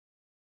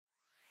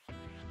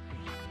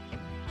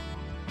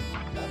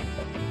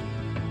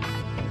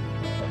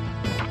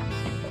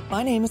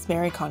My name is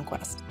Mary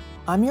Conquest.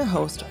 I'm your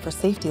host for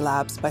Safety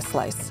Labs by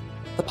Slice,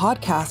 the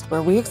podcast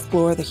where we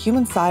explore the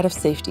human side of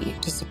safety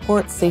to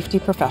support safety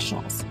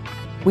professionals.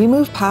 We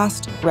move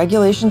past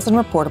regulations and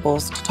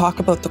reportables to talk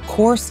about the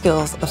core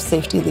skills of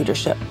safety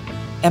leadership: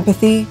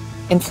 empathy,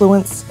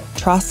 influence,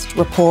 trust,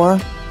 rapport.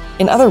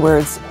 In other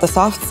words, the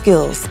soft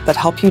skills that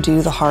help you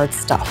do the hard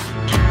stuff.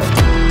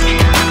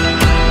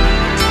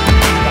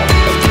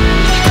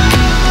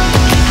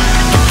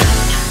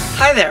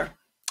 Hi there.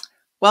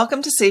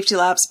 Welcome to Safety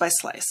Labs by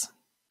Slice.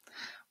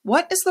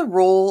 What is the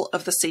role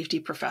of the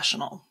safety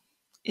professional?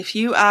 If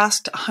you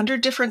asked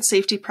 100 different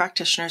safety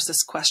practitioners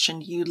this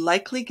question, you'd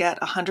likely get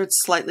 100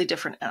 slightly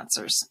different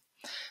answers.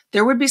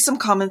 There would be some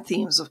common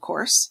themes, of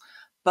course,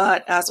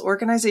 but as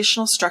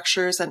organizational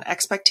structures and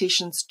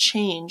expectations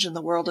change in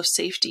the world of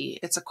safety,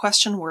 it's a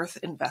question worth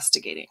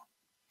investigating.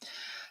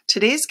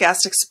 Today's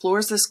guest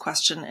explores this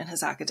question in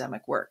his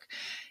academic work.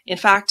 In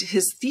fact,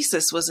 his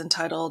thesis was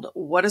entitled,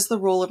 "What is the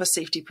Role of a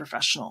Safety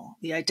Professional?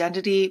 The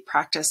Identity,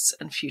 Practice,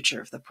 and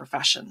Future of the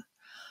Profession."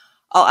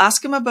 I'll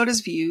ask him about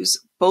his views,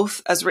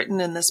 both as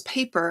written in this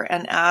paper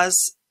and as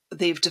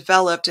they've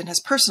developed in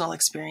his personal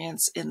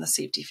experience in the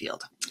safety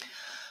field.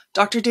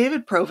 Dr.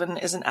 David Provan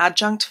is an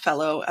adjunct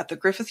fellow at the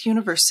Griffith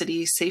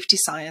University Safety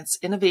Science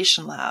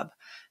Innovation Lab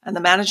and the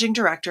managing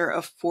director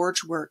of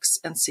Forge Works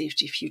and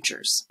Safety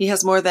Futures. He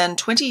has more than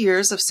 20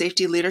 years of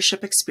safety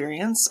leadership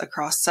experience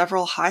across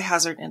several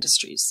high-hazard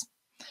industries.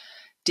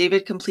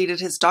 David completed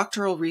his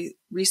doctoral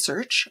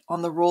research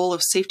on the role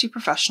of safety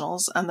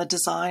professionals and the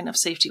design of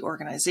safety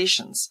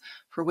organizations,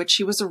 for which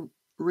he was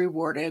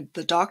rewarded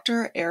the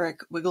Dr.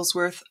 Eric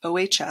Wigglesworth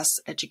OHS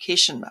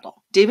Education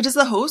Medal. David is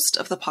the host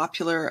of the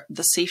popular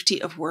The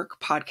Safety of Work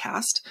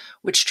podcast,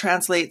 which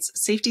translates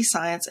safety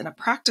science in a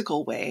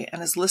practical way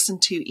and is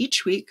listened to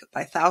each week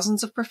by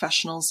thousands of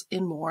professionals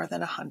in more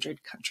than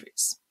 100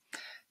 countries.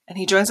 And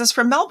he joins us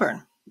from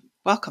Melbourne.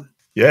 Welcome.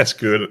 Yes,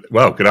 good.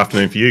 Well, good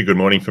afternoon for you. Good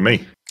morning for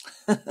me.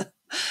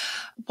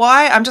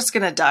 I'm just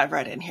going to dive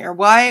right in here.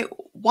 Why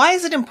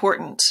is it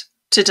important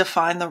to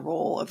define the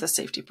role of the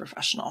safety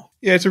professional?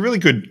 Yeah, it's a really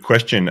good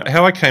question.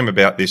 How I came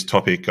about this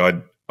topic,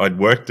 I'd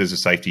worked as a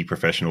safety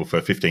professional for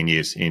 15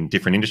 years in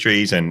different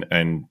industries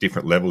and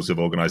different levels of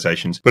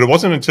organizations. But it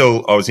wasn't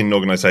until I was in an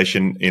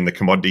organization in the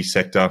commodity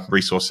sector,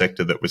 resource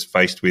sector, that was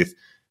faced with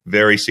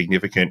very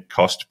significant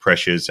cost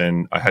pressures,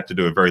 and I had to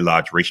do a very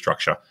large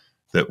restructure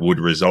that would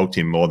result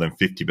in more than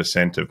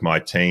 50% of my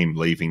team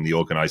leaving the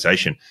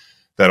organization,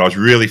 that I was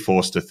really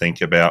forced to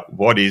think about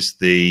what is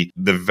the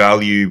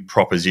value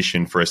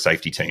proposition for a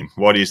safety team?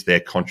 What is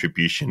their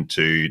contribution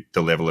to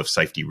the level of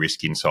safety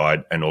risk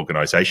inside an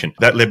organization?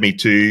 That led me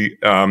to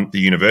the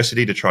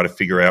university to try to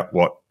figure out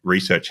what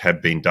research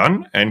had been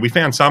done. And we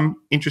found some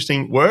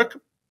interesting work,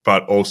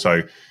 but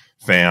also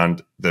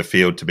found the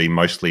field to be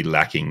mostly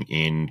lacking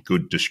in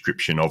good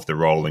description of the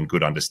role and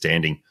good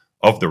understanding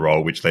of the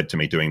role, which led to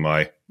me doing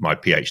my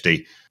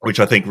PhD, which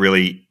I think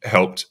really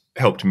helped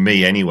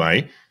me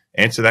anyway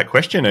answer that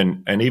question.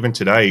 And even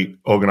today,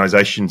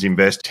 organizations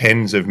invest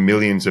tens of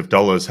millions of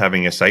dollars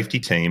having a safety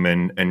team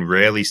and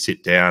rarely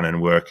sit down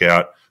and work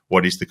out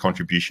what is the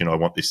contribution I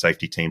want this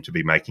safety team to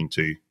be making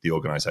to the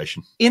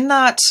organization. In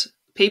that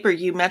paper,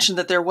 you mentioned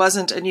that there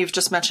wasn't, and you've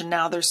just mentioned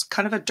now, there's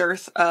kind of a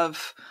dearth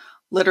of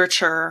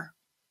literature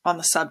on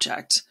the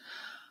subject.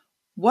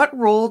 What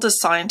role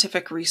does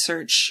scientific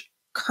research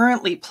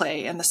currently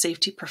play in the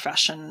safety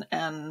profession,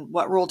 and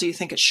what role do you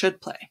think it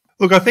should play?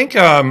 Look, I think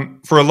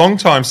for a long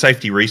time,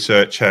 safety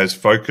research has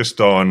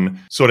focused on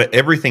sort of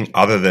everything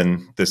other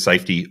than the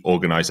safety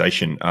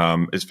organization.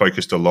 It's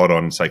focused a lot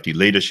on safety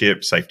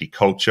leadership, safety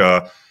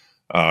culture,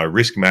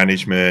 risk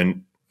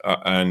management,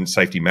 and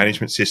safety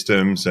management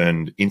systems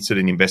and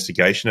incident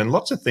investigation, and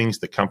lots of things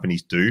that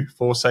companies do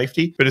for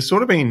safety. But it's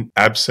sort of been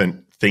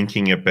absent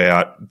thinking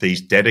about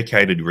these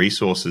dedicated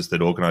resources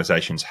that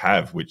organizations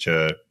have, which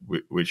are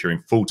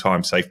in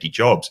full-time safety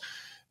jobs,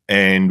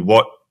 and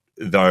what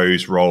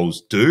those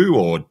roles do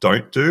or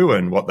don't do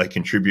and what they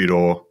contribute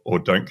or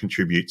don't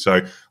contribute. So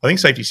I think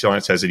safety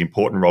science has an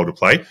important role to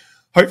play.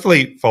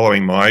 Hopefully,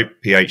 following my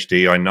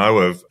PhD, I know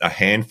of a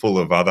handful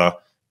of other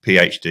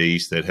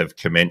PhDs that have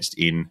commenced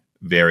in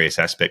various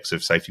aspects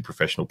of safety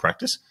professional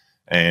practice.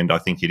 And I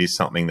think it is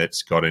something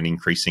that's got an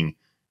increasing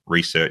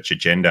research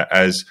agenda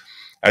as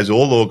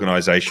all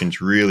organizations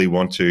really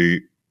want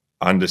to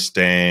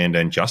understand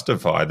and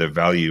justify the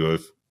value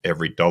of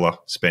every dollar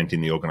spent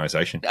in the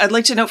organization. I'd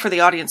like to note for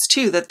the audience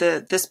too that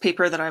this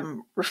paper that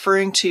I'm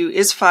referring to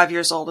is 5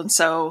 years old. And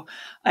so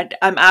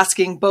I'm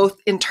asking both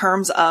in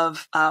terms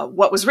of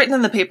what was written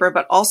in the paper,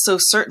 but also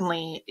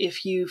certainly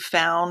if you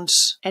found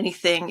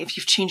anything, if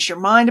you've changed your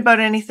mind about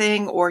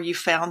anything, or you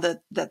found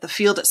that the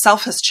field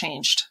itself has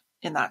changed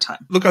in that time?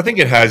 Look, I think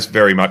it has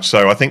very much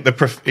so. I think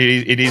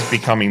it is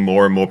becoming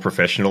more and more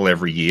professional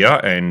every year,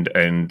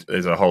 and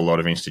there's a whole lot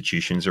of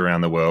institutions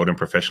around the world and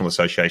professional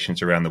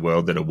associations around the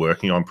world that are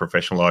working on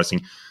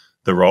professionalizing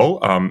the role.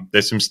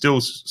 There's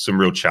still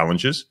some real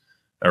challenges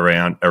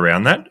around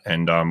that,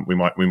 and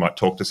we might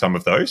talk to some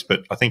of those.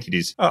 But I think it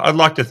is. I'd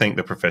like to think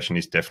the profession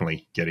is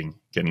definitely getting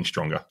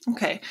stronger.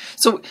 Okay,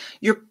 so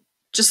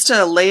just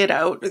to lay it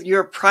out,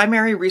 your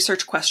primary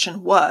research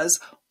question was,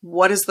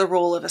 what is the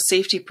role of a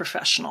safety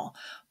professional?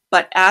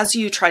 But as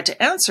you tried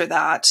to answer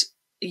that,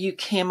 you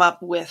came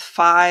up with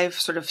 5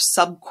 sort of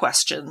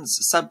sub-questions,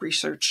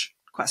 sub-research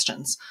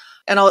questions.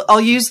 And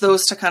I'll use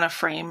those to kind of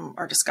frame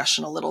our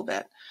discussion a little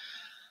bit.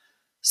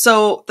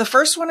 So the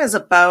first one is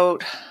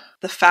about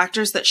the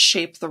factors that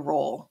shape the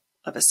role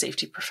of a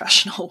safety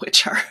professional,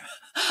 which are,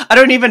 I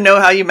don't even know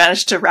how you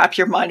managed to wrap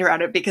your mind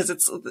around it, because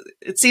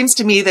it seems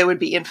to me they would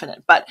be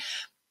infinite, but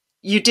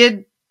you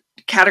did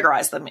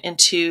categorize them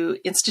into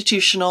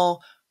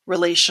institutional,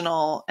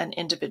 relational, and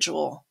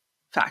individual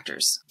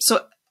factors.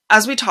 So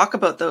as we talk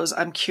about those,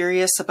 I'm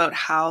curious about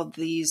how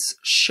these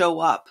show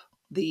up,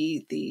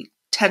 the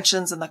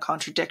tensions and the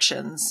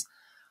contradictions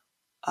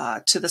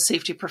to the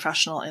safety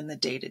professional in the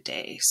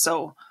day-to-day.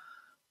 So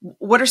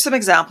what are some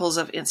examples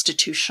of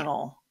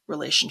institutional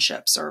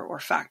relationships or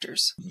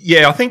factors?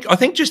 Yeah, I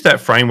think just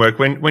that framework,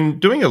 when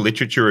doing a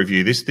literature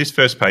review, this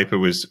first paper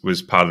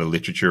was part of the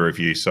literature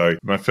review. So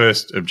my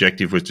first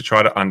objective was to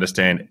try to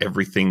understand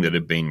everything that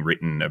had been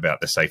written about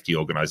the safety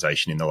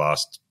organization in the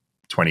last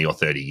 20 or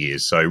 30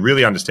 years. So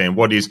really understand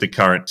what is the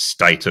current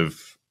state of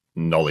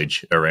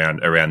knowledge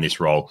around this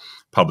role,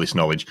 published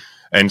knowledge.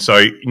 And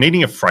so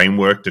needing a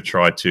framework to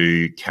try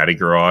to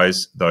categorize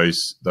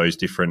those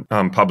different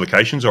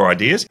publications or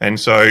ideas. And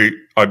so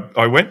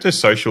I went to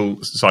social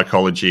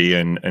psychology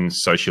and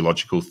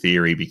sociological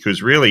theory,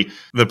 because really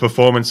the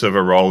performance of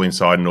a role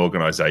inside an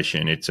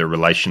organization, it's a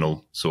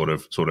relational sort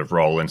of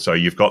role. And so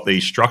you've got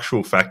these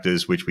structural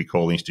factors, which we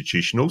call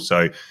institutional.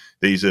 So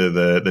these are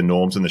the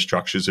norms and the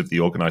structures of the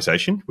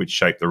organization which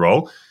shape the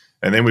role.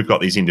 And then we've got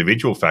these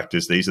individual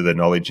factors. These are the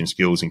knowledge and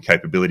skills and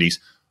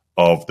capabilities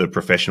of the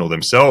professional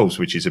themselves,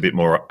 which is a bit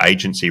more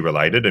agency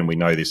related. And we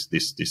know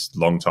this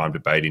long time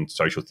debate in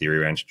social theory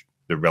around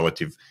the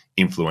relative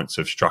influence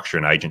of structure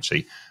and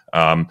agency.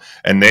 And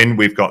then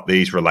we've got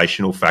these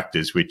relational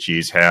factors, which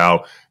is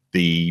how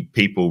the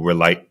people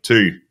relate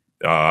to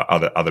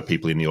other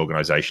people in the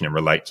organization and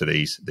relate to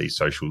these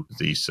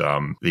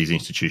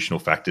institutional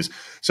factors.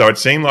 So it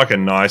seemed like a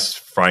nice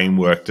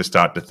framework to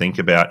start to think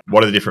about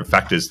what are the different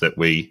factors that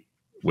we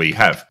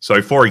have.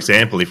 So for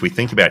example, if we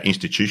think about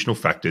institutional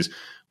factors,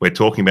 we're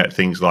talking about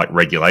things like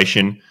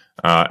regulation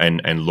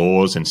and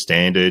laws and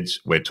standards.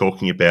 We're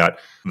talking about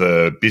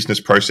the business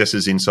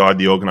processes inside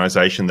the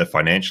organization, the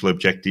financial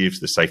objectives,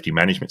 the safety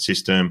management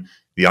system,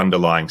 the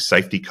underlying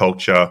safety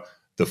culture,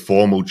 the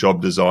formal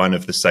job design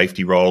of the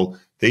safety role.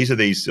 These are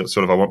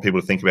I want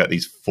people to think about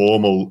these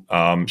formal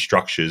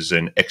structures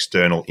and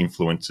external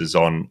influences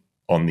on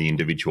the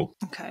individual.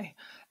 Okay.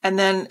 And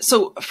then,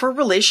 so for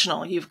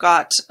relational, you've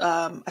got,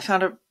 I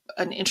found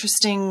an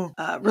interesting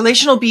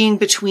relational being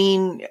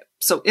between,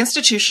 so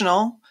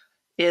institutional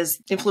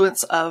is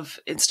influence of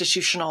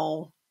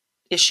institutional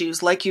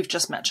issues like you've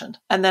just mentioned.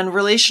 And then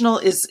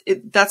relational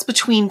that's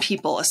between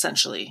people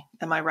essentially.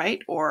 Am I right?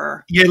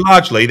 Or yeah,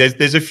 largely.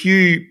 There's a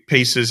few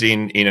pieces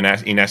in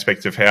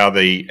aspects of how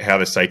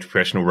the safety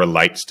professional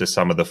relates to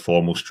some of the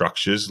formal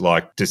structures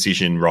like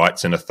decision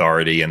rights and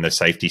authority and the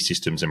safety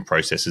systems and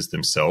processes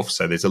themselves.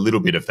 So there's a little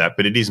bit of that,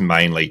 but it is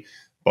mainly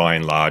by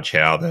and large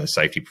how the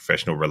safety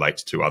professional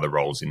relates to other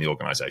roles in the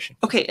organization.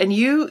 Okay, and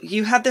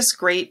you had this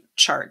great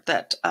chart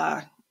that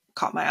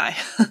caught my eye.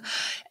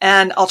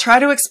 And I'll try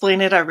to explain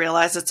it. I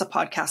realize it's a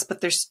podcast, but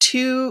there's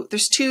two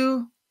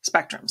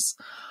spectrums.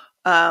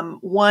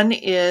 One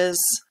is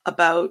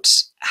about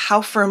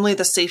how firmly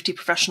the safety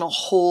professional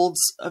holds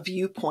a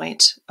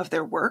viewpoint of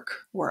their work,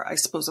 or I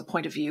suppose a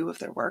point of view of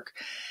their work.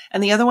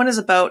 And the other one is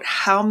about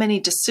how many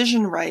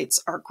decision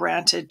rights are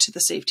granted to the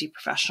safety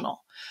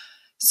professional.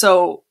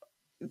 So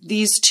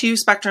these two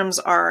spectrums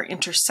are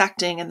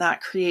intersecting, and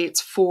that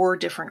creates 4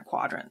 different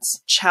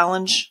quadrants.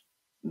 Challenge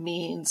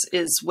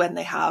is when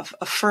they have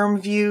a firm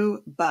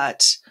view, but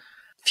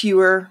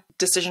fewer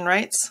decision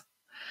rights.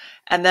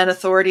 And then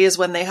authority is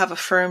when they have a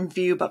firm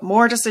view, but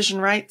more decision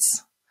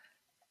rights.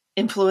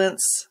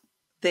 Influence,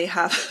 they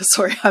have,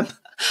 sorry,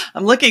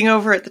 I'm looking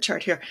over at the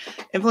chart here.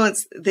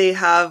 Influence, they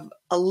have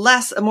a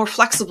more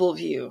flexible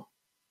view,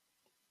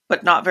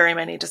 but not very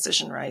many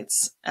decision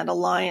rights. And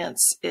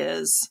alliance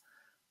is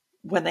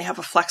when they have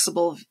a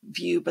flexible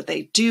view, but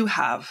they do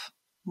have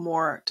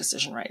more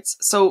decision rights.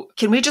 So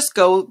can we just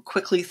go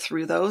quickly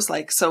through those?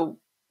 So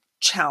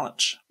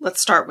challenge, let's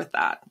start with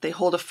that. They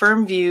hold a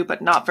firm view,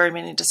 but not very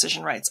many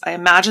decision rights. I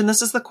imagine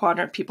this is the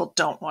quadrant people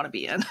don't want to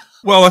be in.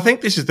 Well, I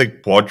think this is the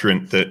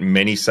quadrant that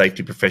many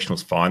safety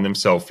professionals find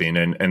themselves in.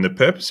 And the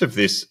purpose of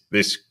this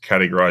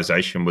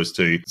categorization was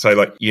to say,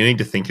 you need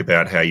to think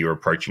about how you're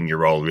approaching your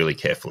role really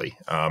carefully.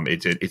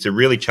 It's a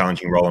really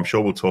challenging role. I'm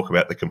sure we'll talk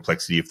about the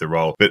complexity of the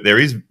role, but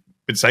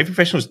safety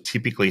professionals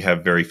typically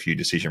have very few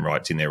decision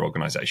rights in their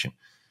organization.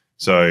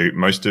 So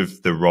most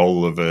of the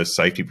role of a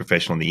safety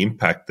professional and the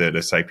impact that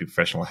a safety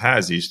professional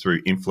has is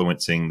through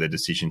influencing the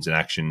decisions and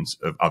actions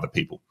of other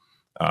people.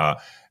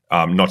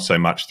 not so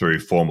much through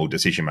formal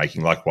decision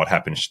making, like what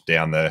happens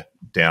down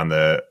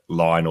the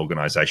line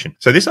organization.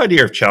 So this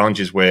idea of challenge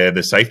is where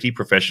the safety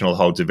professional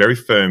holds a very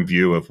firm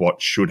view of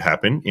what should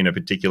happen in a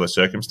particular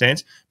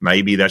circumstance.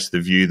 Maybe that's the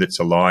view that's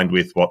aligned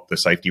with what the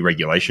safety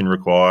regulation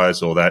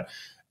requires, or that,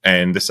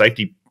 and the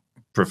safety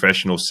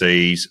professional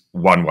sees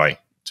one way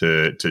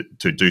to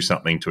do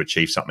something, to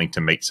achieve something, to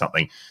meet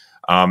something.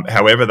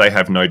 However, they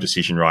have no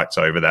decision rights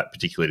over that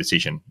particular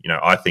decision.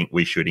 I think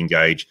we should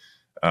engage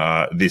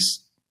this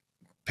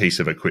piece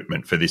of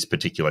equipment for this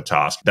particular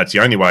task. That's the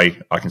only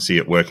way I can see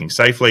it working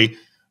safely.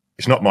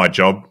 It's not my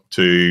job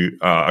to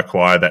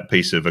acquire that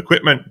piece of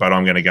equipment, but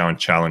I'm going to go and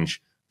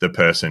challenge the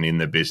person in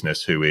the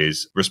business who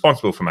is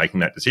responsible for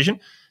making that decision,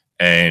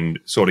 and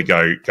sort of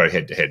go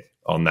head to head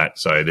on that.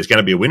 So there's going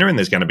to be a winner and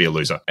there's going to be a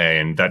loser.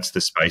 And that's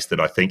the space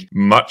that I think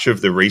much of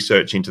the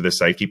research into the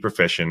safety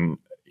profession,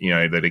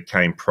 that it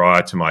came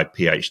prior to my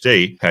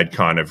PhD, had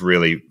kind of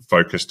really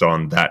focused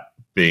on that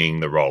being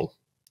the role.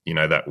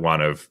 That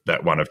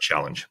one of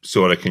challenge.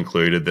 Sort of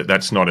concluded that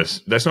that's not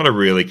a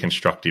really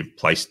constructive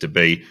place to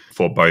be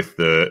for both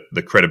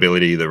the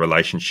credibility, the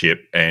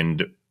relationship,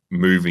 and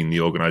moving the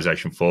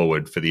organization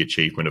forward for the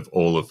achievement of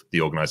all of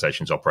the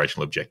organization's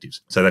operational objectives.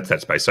 So that's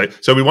that space.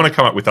 So we want to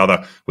come up with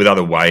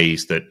other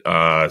ways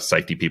that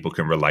safety people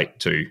can relate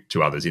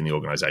to others in the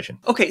organization.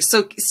 Okay,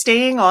 so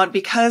staying on,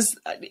 because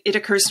it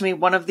occurs to me,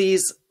 one of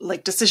these,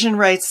 like, decision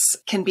rights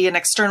can be an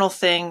external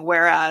thing,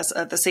 whereas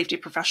the safety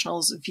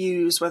professional's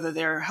views, whether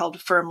they're held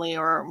firmly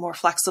or more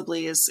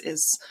flexibly,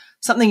 is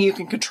something you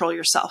can control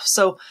yourself.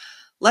 So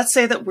let's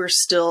say that we're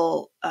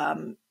still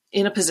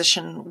in a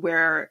position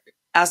where,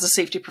 as a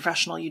safety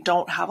professional, you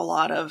don't have a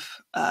lot of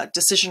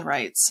decision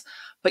rights,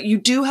 but you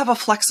do have a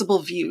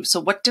flexible view.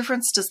 So what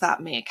difference does that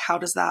make? How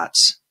does that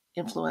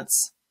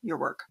influence your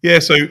work? Yeah,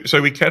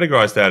 so we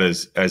categorize that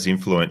as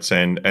influence,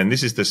 and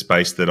this is the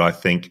space that I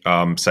think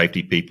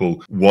safety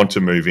people want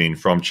to move in,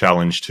 from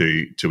challenge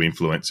to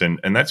influence,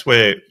 and that's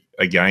where,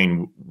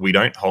 again, we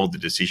don't hold the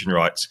decision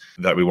rights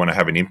that we want to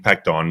have an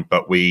impact on,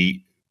 but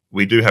we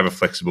do have a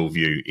flexible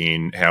view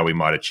in how we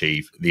might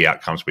achieve the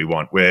outcomes we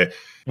want.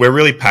 We're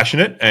really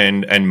passionate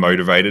and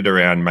motivated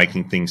around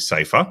making things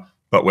safer,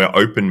 but we're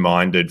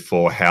open-minded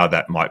for how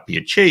that might be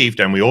achieved.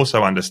 And we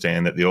also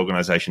understand that the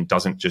organization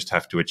doesn't just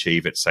have to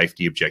achieve its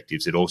safety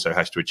objectives. It also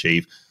has to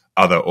achieve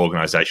other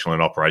organizational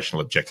and operational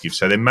objectives.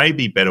 So there may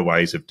be better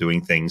ways of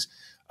doing things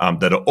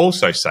that are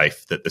also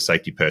safe that the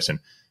safety person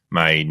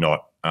may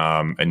not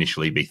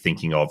initially be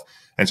thinking of.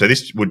 And so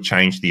this would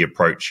change the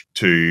approach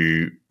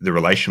to the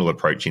relational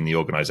approach in the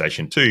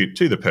organization to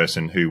the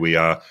person who we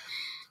are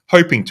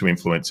hoping to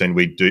influence. And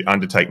we do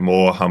undertake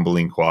more humble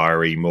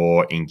inquiry,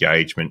 more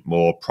engagement,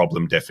 more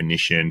problem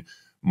definition,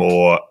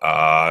 more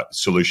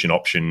solution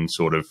option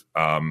sort of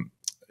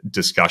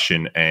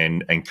discussion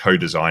and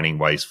co-designing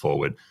ways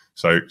forward.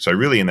 So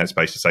really in that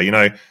space to say,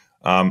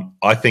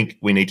 I think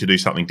we need to do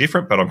something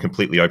different, but I'm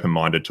completely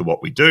open-minded to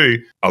what we do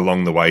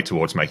along the way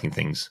towards making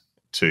things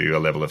to a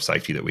level of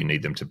safety that we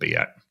need them to be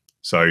at.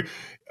 So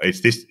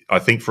it's this, I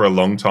think for a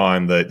long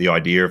time, the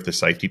idea of the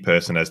safety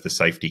person as the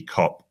safety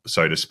cop,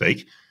 so to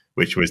speak,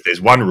 which was there's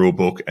one rule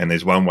book and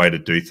there's one way to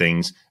do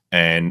things,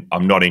 and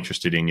I'm not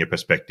interested in your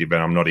perspective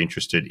and I'm not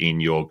interested in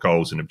your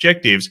goals and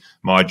objectives.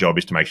 My job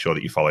is to make sure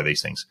that you follow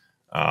these things.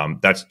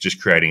 That's just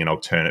creating an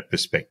alternate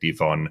perspective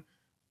on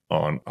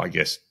I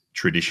guess,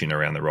 tradition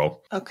around the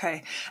role.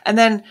 Okay. And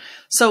then,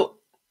 so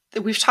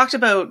we've talked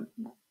about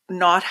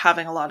not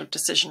having a lot of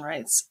decision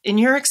rights. In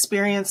your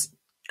experience,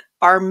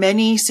 are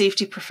many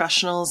safety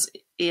professionals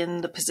in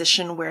the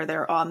position where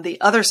they're on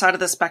the other side of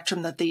the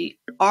spectrum that they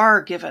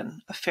are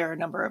given a fair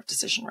number of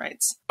decision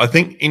rights? I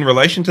think in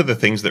relation to the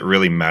things that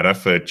really matter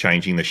for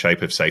changing the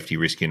shape of safety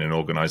risk in an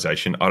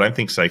organization, I don't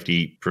think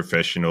safety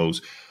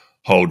professionals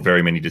hold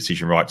very many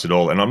decision rights at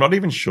all. And I'm not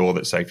even sure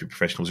that safety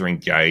professionals are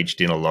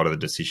engaged in a lot of the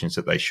decisions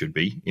that they should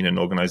be in an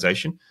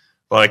organization.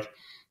 Like,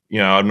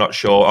 I'm not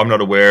sure, I'm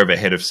not aware of a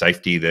head of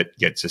safety that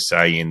gets a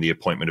say in the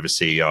appointment of a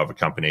CEO of a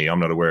company.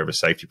 I'm not aware of a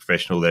safety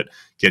professional that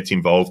gets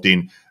involved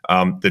in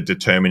the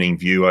determining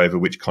view over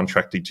which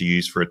contractor to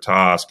use for a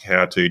task,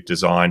 how to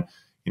design,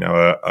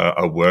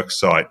 a work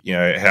site,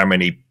 how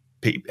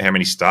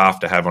many staff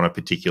to have on a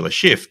particular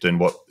shift,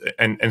 and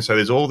so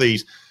there's all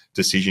these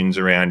decisions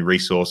around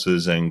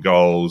resources and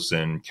goals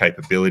and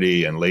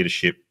capability and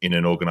leadership in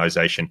an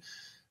organization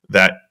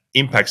that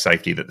impact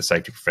safety that the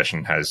safety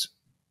profession has,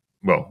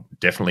 well,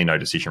 definitely no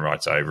decision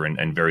rights over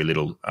and very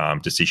little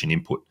decision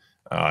input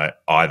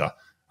either.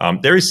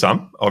 There is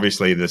some.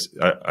 Obviously,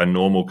 a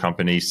normal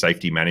company's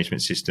safety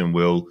management system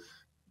will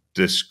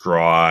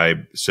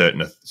describe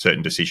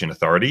certain decision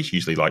authorities,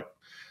 usually like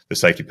the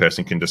safety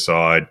person can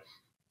decide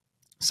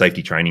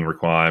safety training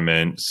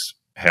requirements,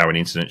 how an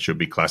incident should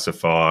be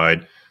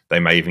classified. They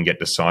may even get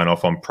to sign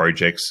off on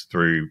projects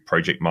through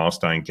project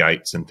milestone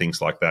gates and things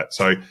like that.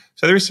 So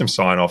there is some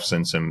sign offs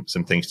and some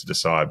things to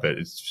decide, but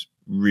it's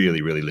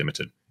really, really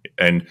limited.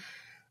 And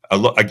a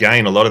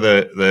lot of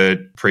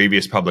the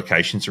previous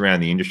publications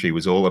around the industry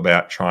was all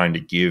about trying to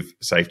give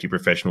safety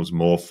professionals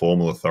more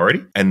formal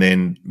authority. And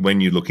then when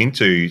you look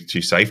into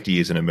safety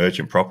as an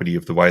emergent property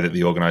of the way that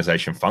the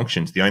organization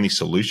functions, the only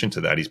solution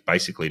to that is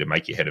basically to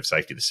make your head of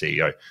safety the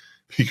CEO.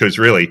 Because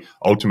really,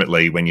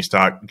 ultimately, when you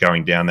start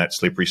going down that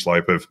slippery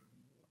slope of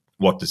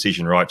what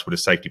decision rights would a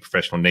safety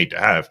professional need to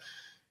have,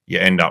 you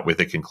end up with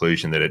a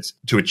conclusion that it's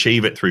to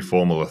achieve it through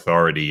formal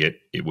authority,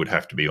 it would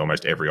have to be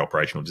almost every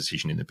operational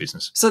decision in the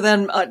business. So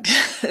then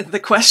the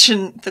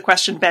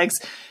question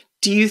begs,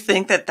 do you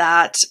think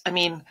that, I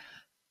mean,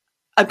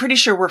 I'm pretty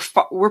sure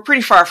we're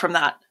pretty far from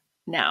that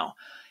now.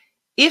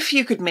 If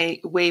you could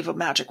wave a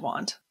magic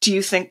wand, do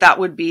you think that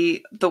would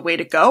be the way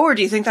to go? Or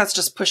do you think that's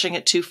just pushing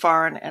it too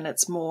far and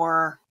it's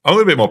more... I'm a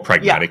little bit more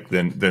pragmatic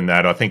than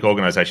that. I think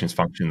organizations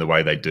function the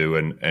way they do,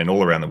 and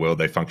all around the world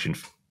they function.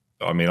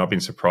 I mean, I've been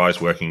surprised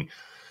working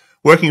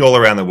all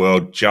around the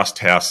world just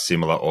how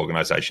similar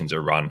organizations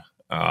are run.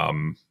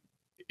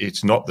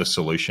 It's not the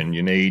solution.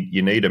 You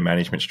need a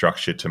management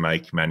structure to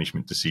make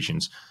management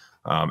decisions.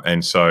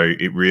 And so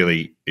it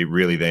really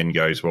then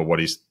goes, well, what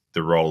is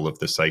the role of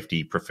the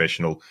safety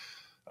professional,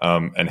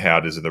 and how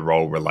does the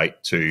role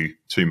relate to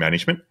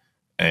management?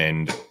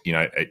 And,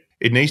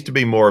 it needs to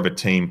be more of a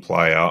team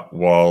player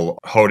while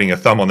holding a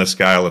thumb on the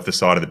scale of the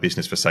side of the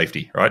business for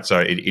safety, right? So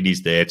it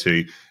is there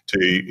to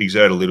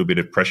exert a little bit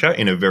of pressure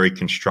in a very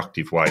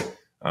constructive way,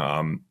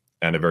 and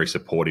a very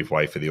supportive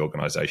way for the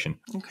organization.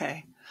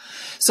 Okay.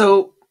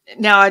 So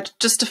now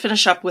just to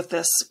finish up with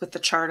this, with the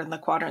chart and the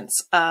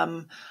quadrants,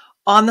 on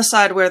the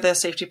side where the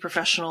safety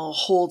professional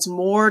holds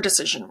more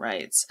decision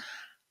rights,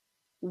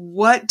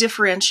 what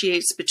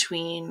differentiates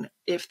between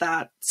if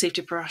that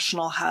safety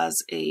professional has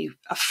a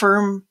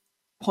firm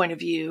point of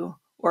view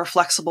or a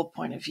flexible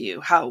point of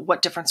view?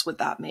 What difference would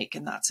that make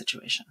in that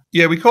situation?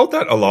 Yeah, we called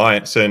that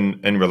alliance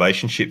and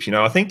relationships.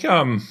 I think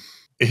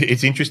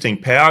it's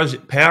interesting.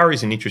 Power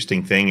is an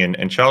interesting thing,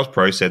 and Charles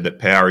Pro said that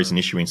power is an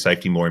issue in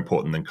safety more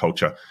important than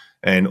culture.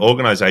 And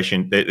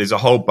organization, there's a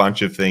whole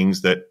bunch of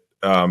things that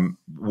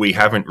we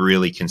haven't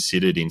really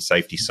considered in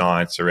safety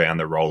science around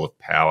the role of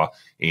power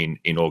in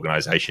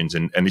organizations.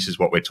 And this is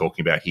what we're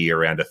talking about here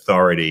around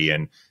authority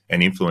and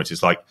influence.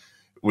 It's like,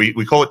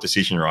 we call it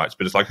decision rights,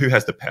 but it's like, who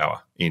has the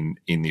power in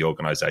the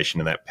organization,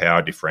 and that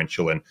power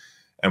differential.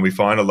 And we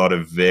find a lot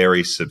of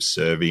very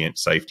subservient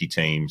safety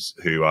teams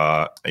who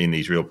are in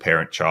these real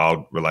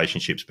parent-child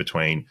relationships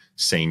between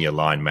senior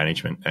line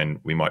management. And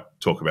we might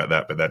talk about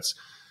that, but that's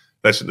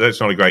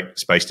not a great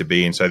space to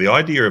be in. So the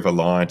idea of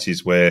alliance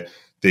is where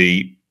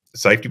the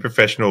safety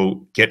professional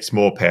gets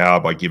more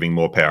power by giving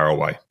more power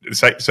away.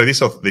 So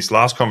this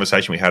last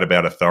conversation we had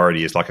about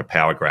authority is like a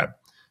power grab.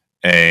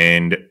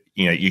 And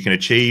you can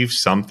achieve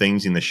some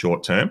things in the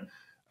short term,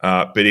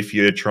 but if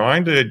you're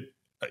trying to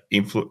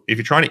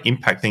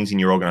impact things in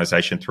your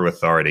organization through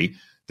authority,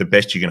 the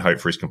best you can hope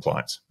for is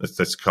compliance.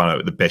 That's kind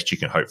of the best you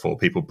can hope for.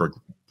 People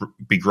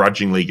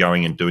begrudgingly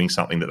going and doing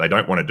something that they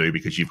don't want to do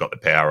because you've got the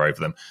power over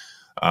them.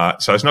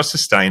 So it's not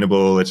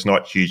sustainable. It's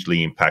not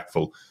hugely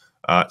impactful.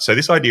 So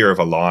this idea of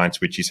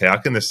alliance, which is how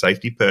can the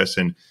safety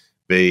person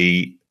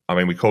be, I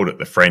mean, we called it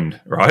the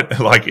friend, right?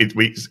 Like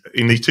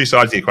in these two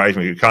sides of the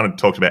equation, we kind of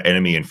talked about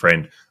enemy and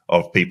friend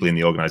of people in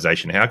the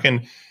organization. How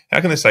can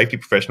the safety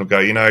professional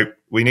go,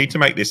 we need to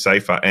make this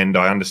safer, and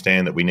I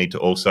understand that we need to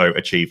also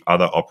achieve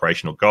other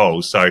operational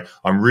goals. So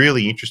I'm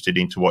really interested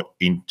into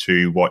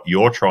what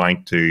you're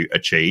trying to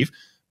achieve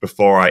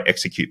before I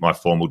execute my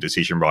formal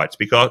decision rights,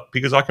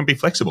 because I can be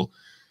flexible.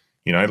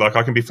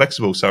 I can be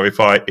flexible. So if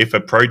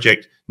a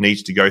project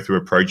needs to go through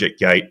a project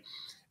gate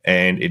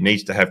and it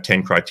needs to have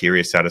 10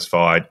 criteria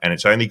satisfied and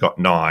it's only got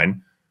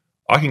 9,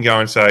 I can go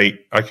and say,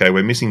 okay,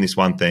 we're missing this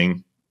one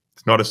thing.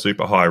 It's not a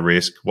super high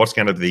risk. What's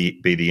going to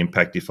be the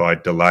impact if I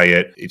delay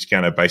it? It's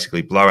going to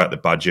basically blow out the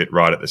budget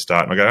right at the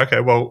start. And I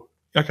go,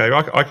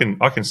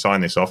 I can sign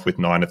this off with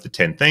 9 of the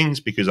 10 things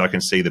because I can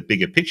see the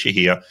bigger picture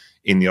here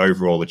in the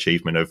overall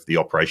achievement of the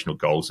operational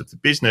goals of the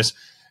business,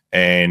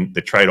 and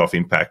the trade-off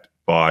impact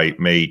by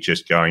me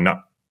just going, no,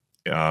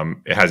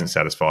 it hasn't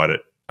satisfied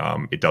it.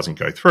 It doesn't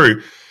go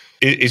through.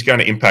 It is going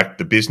to impact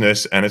the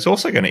business, and it's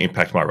also going to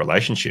impact my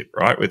relationship,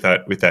 right, with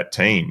that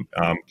team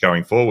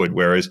going forward.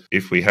 Whereas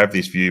if we have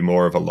this view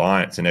more of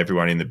alliance and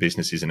everyone in the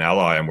business is an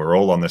ally and we're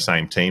all on the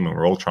same team and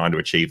we're all trying to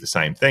achieve the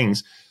same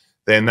things,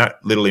 then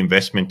that little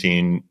investment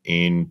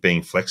in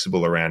being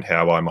flexible around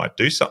how I might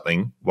do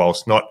something,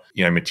 whilst not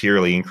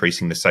materially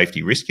increasing the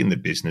safety risk in the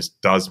business,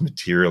 does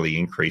materially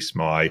increase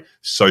my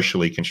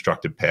socially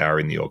constructed power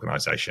in the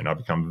organization. I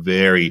become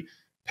very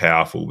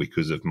powerful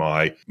because of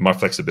my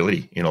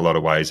flexibility in a lot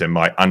of ways, and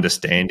my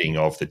understanding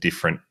of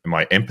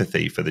my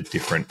empathy for the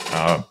different,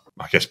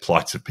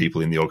 plights of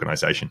people in the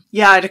organization.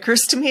 Yeah, it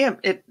occurs to me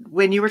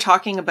when you were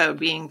talking about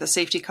being the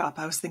safety cop,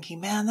 I was thinking,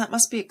 man, that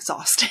must be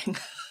exhausting.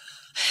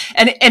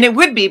 And it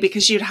would be,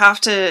 because you'd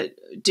have to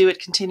do it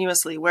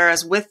continuously.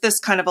 Whereas with this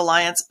kind of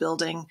alliance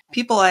building,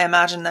 people, I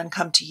imagine, then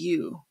come to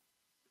you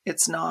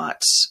It's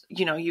not,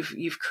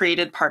 you've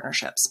created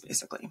partnerships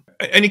basically.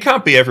 And you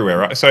can't be everywhere,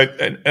 right? So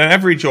an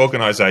average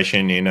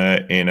organization in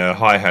a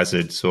high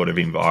hazard sort of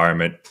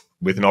environment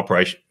with an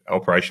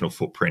operational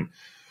footprint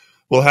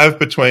will have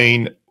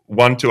between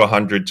 1 to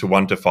 100 to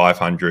 1 to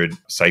 500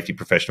 safety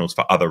professionals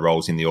for other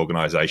roles in the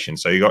organization.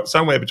 So you've got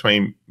somewhere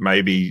between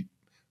maybe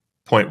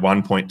 0.1,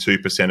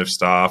 0.2% of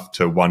staff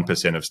to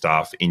 1% of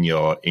staff in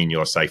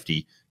your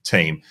safety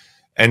team.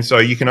 And so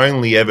you can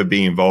only ever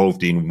be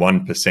involved in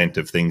 1%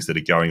 of things that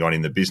are going on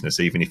in the business,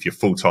 even if you're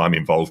full-time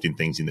involved in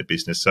things in the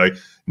business. So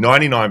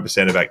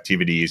 99% of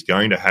activity is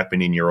going to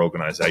happen in your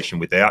organization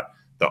without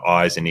the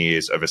eyes and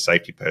ears of a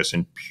safety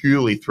person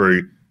purely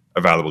through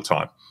available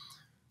time.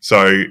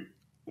 So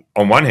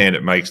on one hand,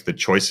 it makes the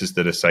choices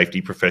that a safety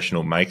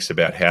professional makes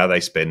about how they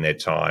spend their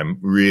time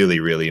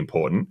really, really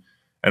important.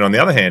 And on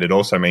the other hand, it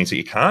also means that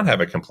you can't have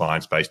a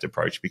compliance-based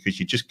approach because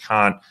you just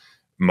can't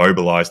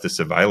mobilize the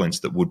surveillance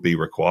that would be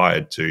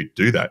required to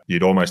do that.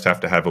 You'd almost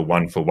have to have a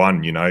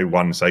one-for-one,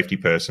 one safety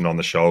person on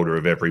the shoulder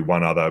of every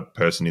one other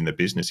person in the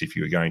business if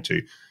you were going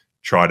to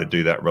try to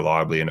do that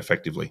reliably and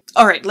effectively.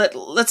 All right,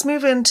 let's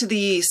move into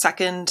the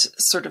second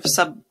sort of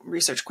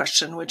sub-research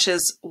question, which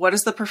is, what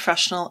is the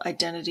professional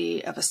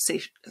identity of a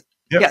safe...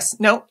 Yep. Yes,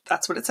 no,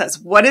 that's what it says.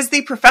 What is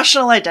the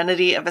professional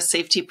identity of a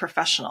safety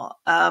professional?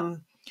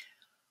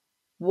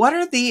 What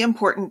are the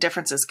important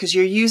differences? Because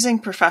you're using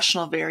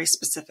professional very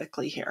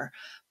specifically here,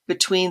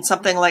 between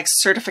something like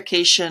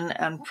certification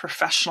and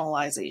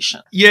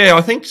professionalization. Yeah,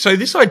 I think so.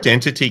 This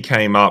identity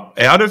came up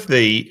out of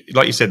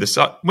like you said,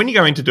 when you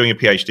go into doing a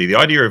PhD, the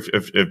idea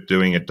of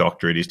doing a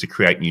doctorate is to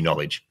create new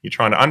knowledge. You're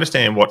trying to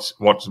understand what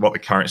the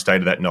current state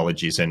of that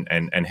knowledge is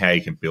and how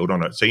you can build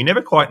on it. So you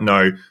never quite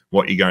know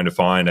what you're going to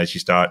find as you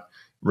start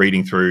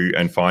reading through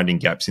and finding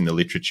gaps in the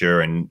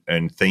literature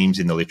and themes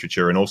in the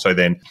literature, and also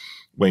then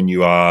when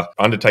you are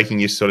undertaking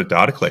your sort of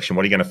data collection,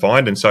 what are you going to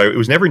find? And so it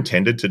was never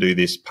intended to do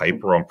this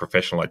paper on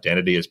professional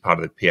identity as part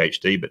of the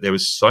PhD, but there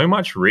was so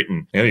much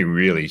written,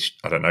 really,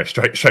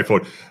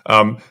 straightforward,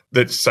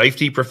 that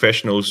safety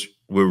professionals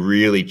were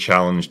really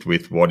challenged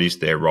with what is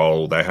their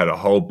role. They had a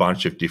whole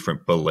bunch of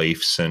different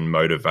beliefs and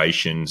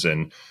motivations,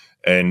 and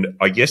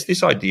I guess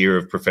this idea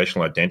of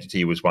professional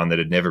identity was one that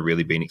had never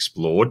really been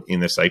explored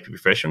in the safety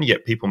profession,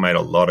 yet people made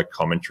a lot of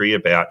commentary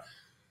about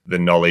the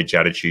knowledge,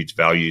 attitudes,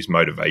 values,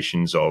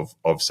 motivations of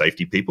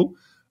safety people.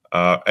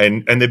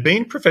 And there've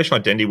been professional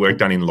identity work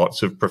done in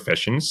lots of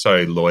professions.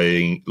 So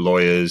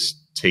lawyers,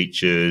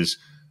 teachers,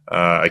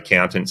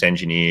 accountants,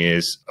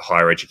 engineers,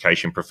 higher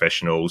education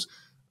professionals,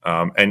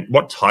 and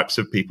what types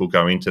of people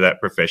go into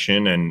that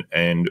profession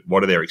and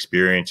what are their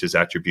experiences,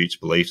 attributes,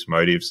 beliefs,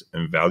 motives,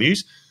 and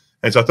values.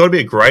 And so I thought it'd be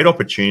a great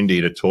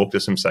opportunity to talk to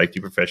some safety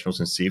professionals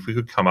and see if we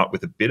could come up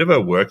with a bit of a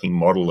working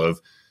model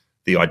of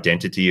the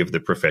identity of the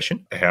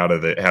profession. How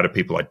do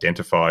people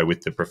identify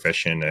with the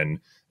profession,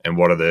 and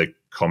what are the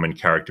common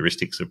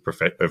characteristics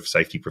of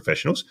safety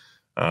professionals?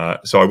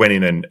 So I went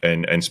in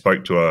and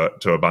spoke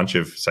to a bunch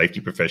of safety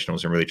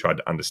professionals and really tried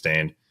to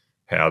understand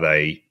how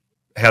they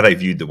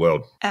viewed the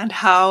world. And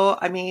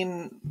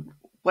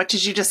what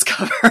did you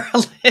discover?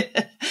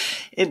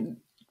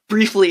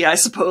 Briefly, I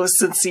suppose,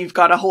 since you've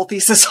got a whole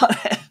thesis on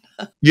it.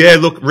 Yeah,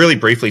 look, really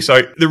briefly.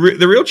 So the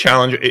real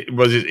challenge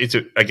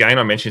again,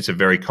 I mentioned it's a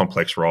very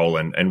complex role,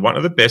 and one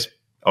of the best,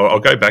 I'll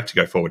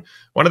go forward.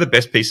 One of the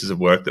best pieces of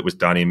work that was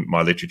done in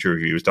my literature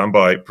review was done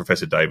by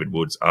Professor David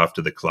Woods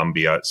after the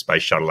Columbia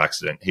Space Shuttle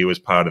accident. He was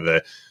part of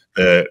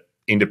the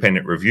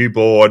independent review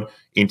board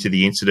into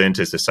the incident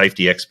as the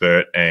safety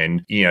expert,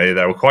 and they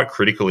were quite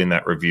critical in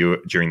that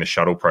review during the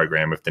shuttle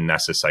program of the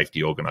NASA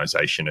safety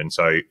organization. And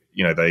so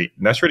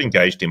NASA had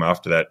engaged him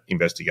after that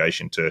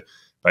investigation to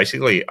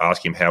basically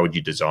ask him, how would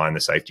you design the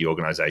safety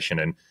organization?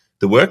 And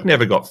the work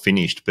never got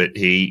finished, but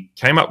he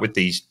came up with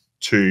these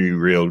two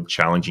real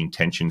challenging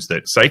tensions: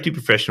 that safety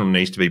professional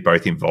needs to be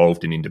both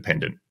involved and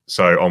independent.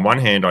 So on one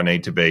hand, I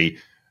need to be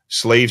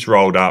sleeves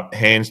rolled up,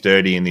 hands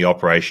dirty in the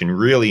operation,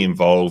 really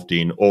involved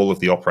in all of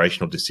the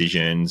operational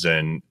decisions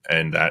and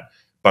that,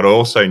 but I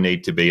also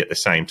need to be at the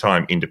same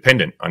time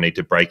independent. I need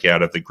to break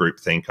out of the group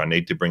think. I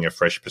need to bring a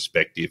fresh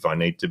perspective. I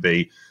need to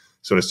be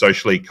sort of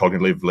socially,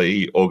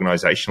 cognitively,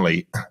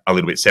 organizationally a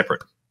little bit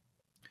separate.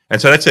 And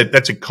so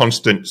that's a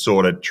constant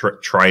sort of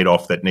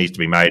trade-off that needs to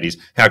be made, is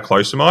how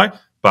close am I,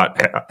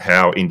 but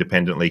how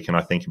independently can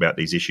I think about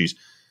these issues?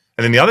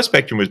 And then the other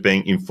spectrum was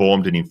being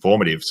informed and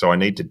informative. So I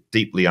need to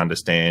deeply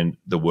understand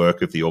the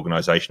work of the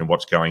organization and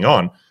what's going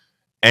on.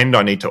 And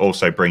I need to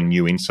also bring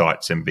new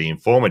insights and be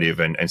informative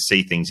and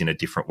see things in a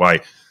different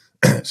way.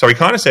 So he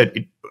kind of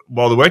said,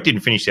 while the work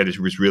didn't finish yet, it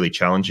was really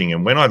challenging.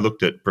 And when I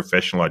looked at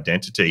professional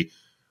identity,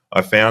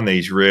 I found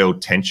these real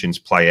tensions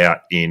play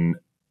out in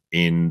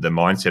the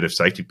mindset of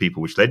safety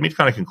people, which led me to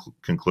kind of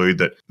conclude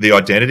that the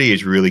identity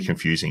is really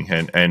confusing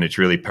and it's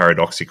really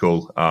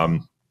paradoxical.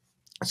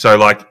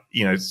 So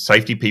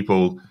safety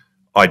people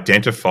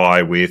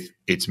identify with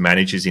its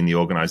managers in the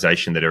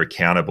organization that are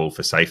accountable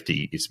for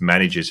safety. It's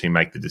managers who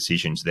make the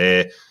decisions.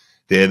 They're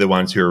the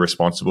ones who are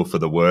responsible for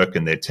the work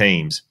and their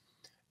teams.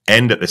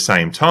 And at the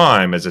same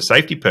time, as a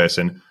safety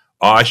person,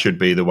 I should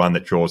be the one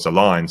that draws the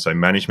line. So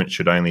management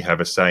should only have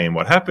a say in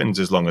what happens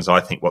as long as I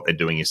think what they're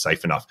doing is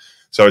safe enough.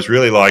 So it's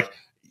really like,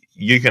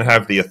 you can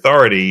have the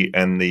authority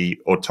and the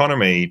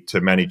autonomy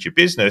to manage your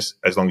business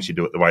as long as you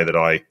do it the way that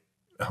I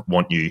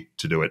want you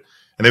to do it.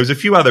 And there was a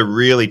few other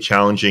really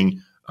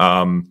challenging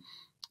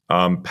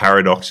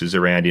paradoxes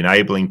around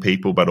enabling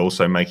people, but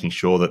also making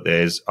sure that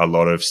there's a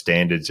lot of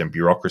standards and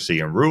bureaucracy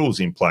and rules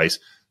in place.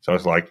 So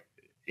it's like,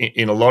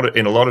 in a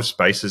lot of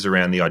spaces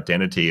around the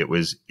identity, it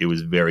was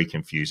very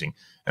confusing.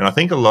 And I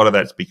think a lot of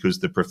that's because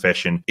the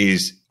profession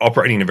is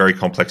operating in a very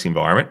complex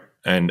environment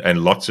and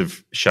lots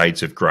of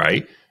shades of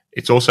grey.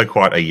 It's also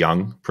quite a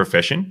young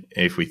profession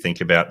if we think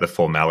about the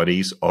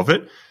formalities of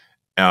it.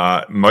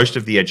 Most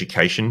of the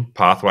education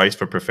pathways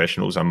for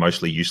professionals are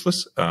mostly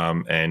useless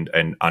and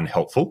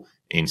unhelpful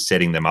in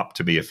setting them up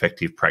to be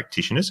effective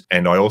practitioners.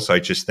 And I also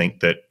just think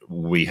that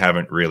we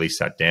haven't really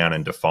sat down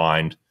and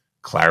defined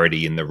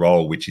clarity in the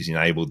role, which has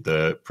enabled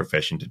the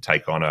profession to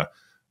take on a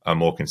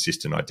more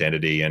consistent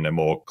identity and a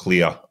more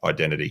clear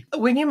identity.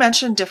 When you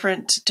mentioned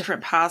different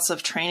paths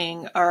of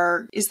training,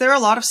 is there a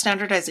lot of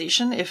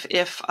standardization?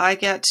 If I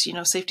get,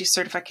 safety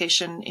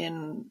certification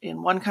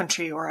in one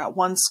country or at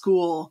one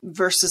school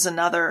versus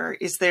another,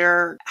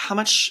 how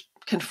much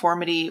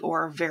conformity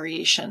or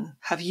variation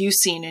have you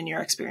seen in your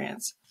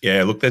experience?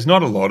 Yeah, look, there's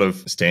not a lot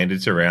of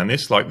standards around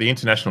this. Like the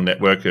International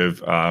Network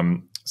of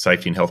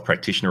Safety and Health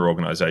Practitioner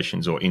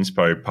Organisations, or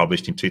INSPO,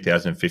 published in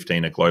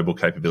 2015 a global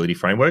capability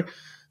framework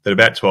that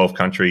about 12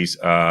 countries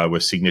were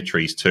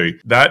signatories to.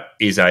 That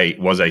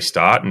was a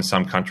start, and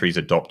some countries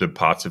adopted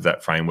parts of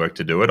that framework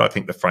to do it. I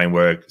think the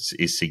framework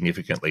is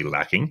significantly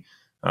lacking,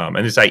 and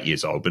it's 8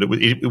 years old, but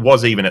it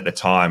was even at the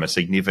time a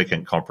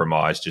significant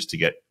compromise just to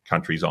get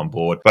countries on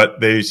board. But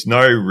there's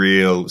no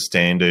real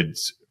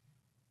standards.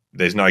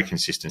 There's no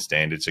consistent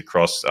standards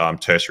across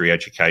tertiary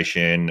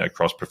education,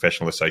 across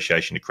professional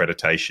association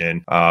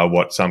accreditation,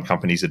 what some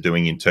companies are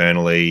doing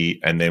internally,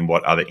 and then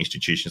what other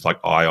institutions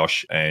like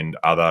IOSH and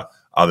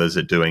others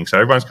are doing. So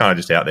everyone's kind of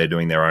just out there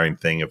doing their own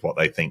thing of what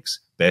they think's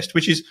best,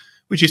 which is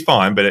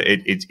fine, but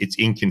it's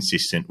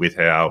inconsistent with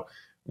how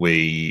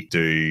we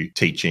do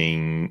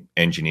teaching,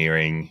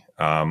 engineering,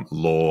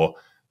 law,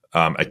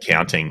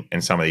 accounting,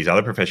 and some of these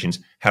other professions.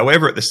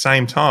 However, at the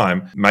same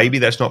time, maybe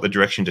that's not the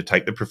direction to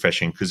take the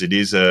profession, because it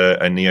is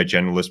a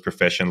neo-generalist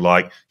profession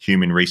like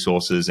human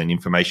resources and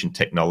information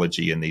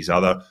technology and these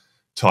other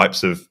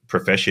types of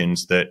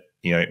professions that,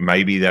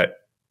 maybe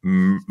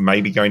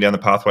going down the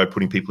pathway of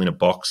putting people in a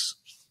box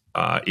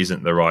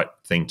isn't the right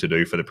thing to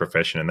do for the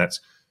profession. And that's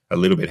a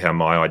little bit how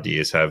my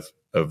ideas have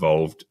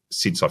evolved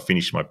since I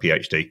finished my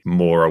PhD,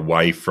 more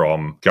away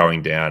from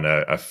going down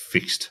a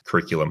fixed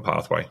curriculum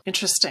pathway.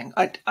 Interesting.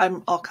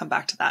 I'll come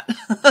back to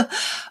that.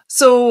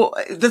 So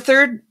the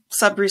third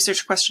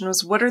sub-research question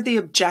was, what are the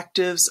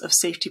objectives of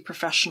safety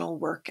professional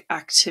work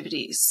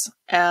activities?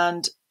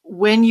 And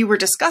when you were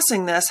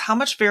discussing this, how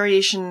much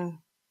variation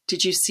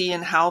did you see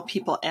in how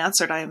people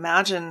answered? I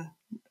imagine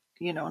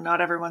not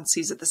everyone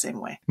sees it the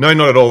same way. No,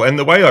 not at all. And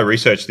the way I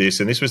researched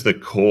this, and this was the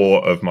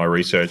core of my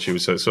research, it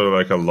was sort of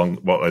like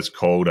what was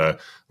called a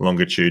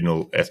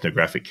longitudinal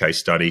ethnographic case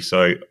study.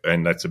 So,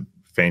 and that's a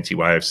fancy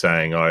way of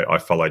saying I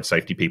followed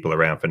safety people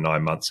around for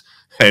 9 months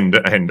and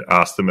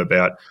asked them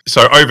about,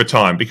 so over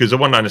time, because I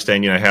wanted to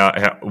understand,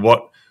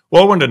 what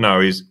I wanted to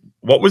know is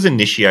what was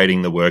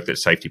initiating the work that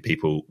safety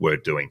people were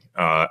doing,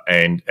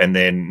 and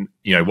then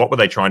what were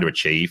they trying to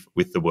achieve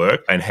with the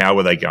work, and how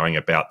were they going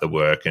about the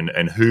work,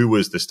 and who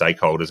was the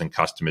stakeholders and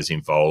customers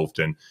involved,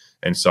 and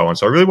so on.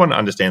 So I really wanted to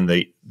understand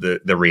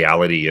the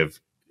reality of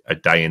a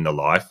day in the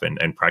life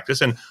and practice,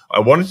 and I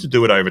wanted to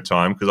do it over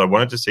time because I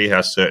wanted to see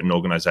how certain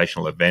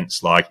organizational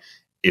events, like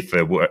if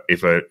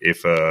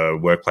a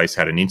workplace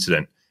had an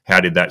incident, how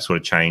did that sort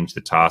of change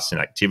the tasks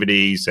and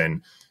activities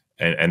and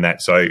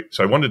that. So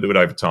I wanted to do it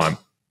over time.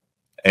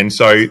 And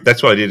so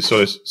that's what I did.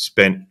 Sort of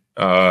spent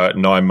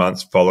 9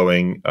 months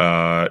following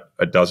a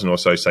dozen or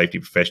so safety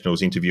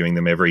professionals, interviewing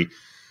them every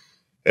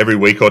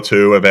week or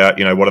two about,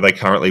 what are they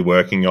currently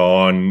working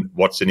on,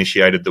 what's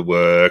initiated the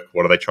work,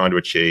 what are they trying to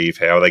achieve,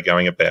 how are they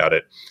going about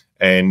it.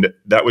 And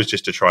that was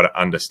just to try to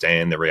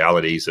understand the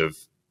realities of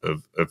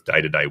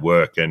day-to-day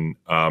work. And,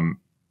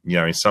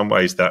 in some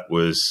ways that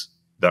was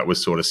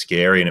sort of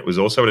scary. And it was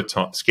also at a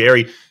time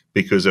scary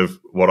because of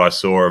what I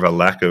saw of a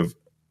lack of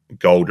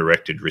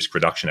goal-directed risk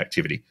reduction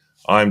activity.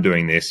 I'm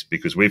doing this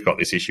because we've got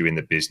this issue in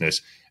the business,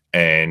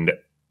 and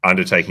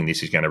undertaking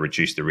this is going to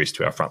reduce the risk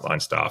to our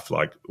frontline staff,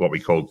 like what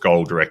we call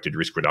goal-directed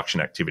risk reduction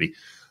activity,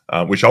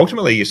 which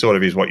ultimately sort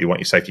of is what you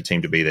want your safety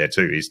team to be there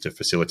too, is to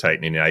facilitate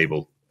and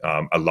enable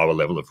a lower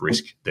level of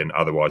risk than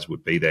otherwise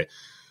would be there.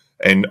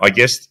 And I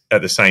guess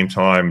at the same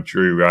time,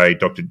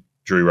 Dr.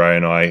 Drew Ray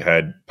and I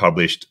had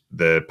published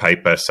the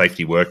paper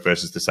Safety Work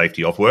versus the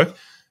Safety of Work.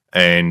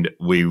 And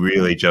we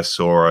really just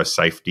saw a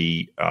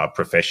safety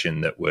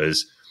profession that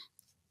was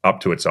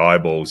up to its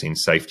eyeballs in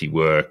safety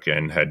work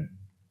and had,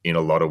 in a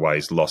lot of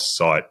ways, lost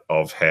sight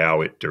of how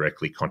it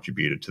directly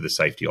contributed to the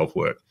safety of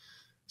work.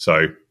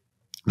 So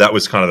that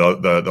was kind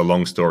of the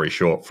long story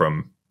short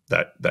from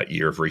that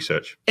year of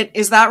research.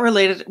 Is that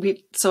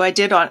related? So I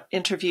did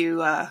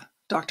interview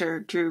Dr.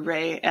 Drew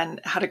Ray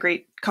and had a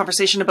great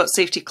conversation about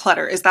safety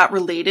clutter. Is that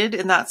related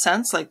in that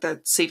sense, like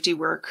the safety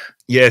work?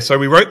 Yeah, so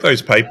we wrote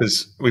those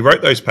papers. We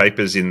wrote those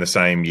papers in the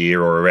same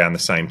year or around the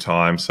same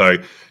time. So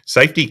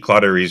safety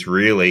clutter is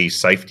really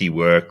safety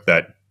work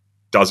that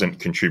doesn't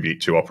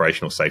contribute to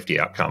operational safety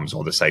outcomes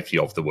or the safety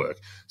of the work.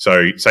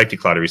 So safety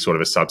clutter is sort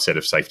of a subset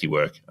of safety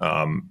work,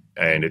 and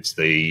it's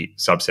the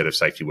subset of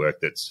safety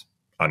work that's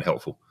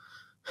unhelpful.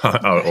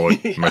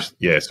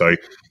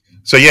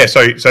 So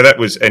that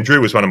was, and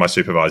Drew was one of my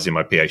supervisors in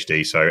my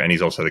PhD. And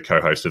he's also the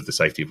co-host of the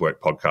Safety of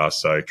Work podcast.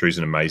 So Drew's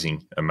an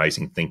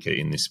amazing thinker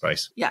in this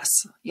space. Yes.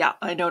 Yeah.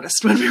 I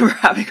noticed when we were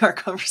having our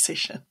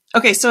conversation.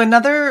 Okay. So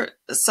another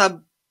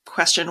sub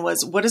question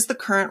was, what is the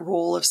current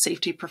role of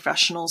safety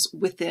professionals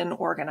within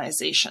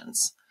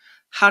organizations?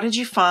 How did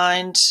you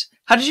find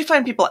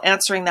people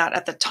answering that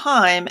at the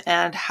time,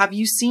 and have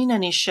you seen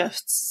any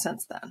shifts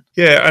since then?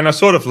 Yeah, and I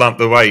sort of lumped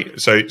the way.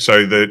 So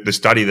the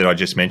study that I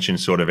just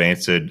mentioned sort of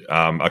answered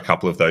a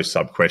couple of those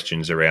sub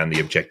questions around the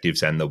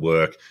objectives and the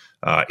work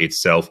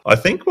itself. I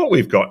think what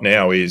we've got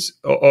now is,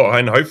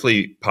 and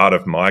hopefully part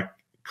of my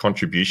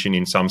contribution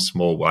in some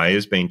small way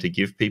has been to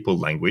give people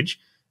language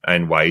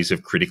and ways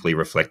of critically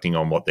reflecting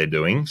on what they're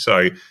doing.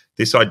 So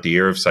this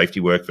idea of safety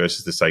work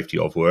versus the safety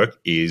of work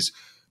is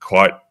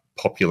quite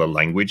popular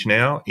language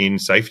now in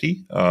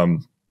safety.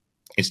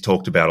 It's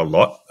talked about a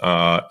lot,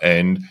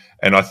 and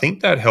I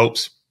think that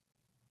helps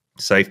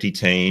safety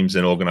teams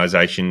and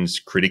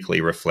organizations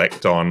critically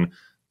reflect on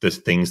the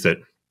things that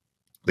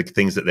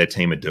their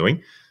team are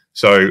doing.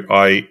 So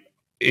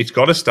it's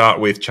got to start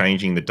with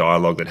changing the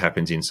dialogue that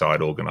happens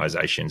inside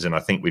organizations, and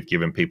I think we've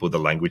given people the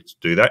language to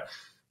do that.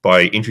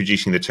 By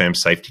introducing the term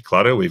safety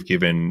clutter, we've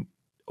given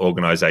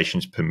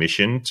organizations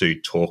permission to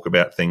talk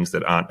about things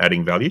that aren't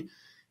adding value.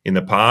 In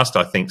the past,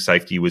 I think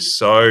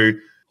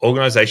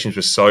organizations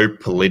were so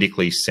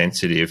politically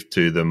sensitive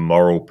to the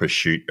moral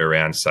pursuit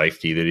around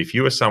safety that if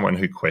you were someone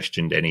who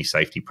questioned any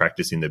safety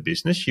practice in the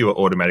business, you were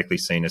automatically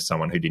seen as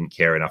someone who didn't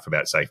care enough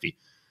about safety.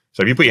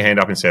 So if you put your hand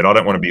up and said, I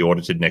don't want to be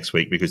audited next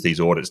week because these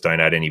audits don't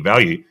add any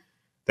value,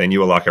 then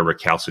you were like a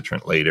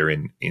recalcitrant leader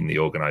in the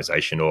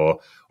organization, or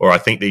I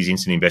think these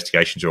incident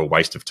investigations are a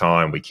waste of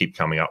time. We keep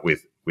coming up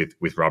with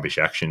rubbish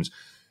actions.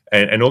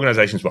 And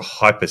organizations were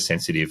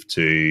hypersensitive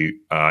to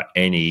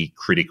any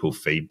critical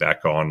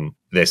feedback on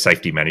their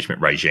safety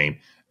management regime.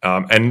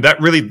 And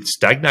that really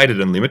stagnated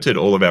and limited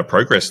all of our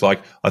progress.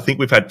 Like, I think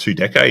we've had 2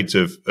 decades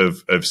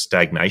of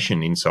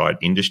stagnation inside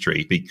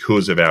industry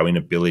because of our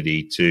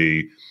inability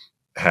to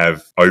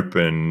have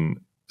open,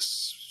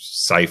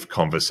 safe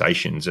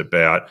conversations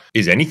about,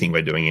 is anything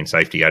we're doing in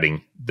safety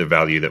adding the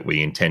value that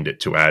we intend it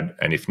to add?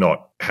 And if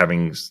not,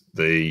 having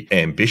the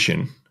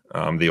ambition,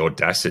 the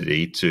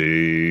audacity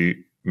to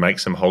make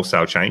some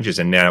wholesale changes.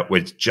 And now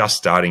we're just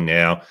starting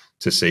now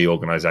to see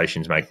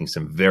organizations making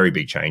some very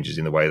big changes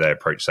in the way they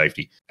approach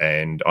safety.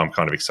 And I'm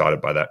kind of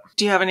excited by that.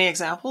 Do you have any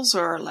examples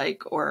or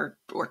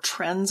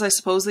trends, I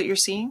suppose, that you're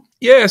seeing?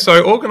 Yeah.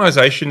 So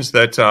organizations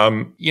that,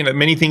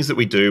 many things that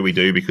we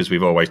do because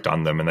we've always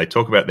done them. And they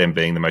talk about them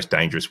being the most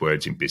dangerous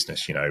words in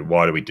business.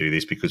 Why do we do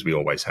this? Because we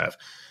always have.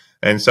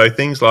 And so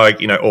things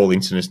like, all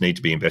incidents need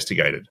to be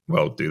investigated.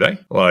 Well, do they?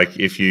 Like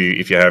if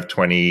you have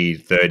 20,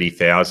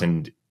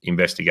 30,000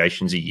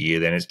 investigations a year,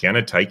 then it's going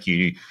to take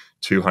you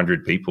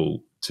 200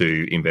 people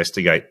to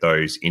investigate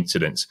those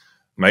incidents.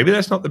 Maybe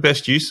that's not the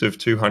best use of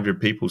 200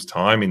 people's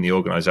time in the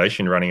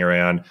organization running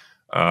around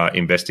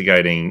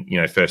investigating,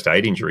 first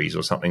aid injuries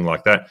or something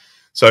like that.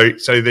 So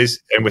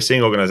we're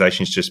seeing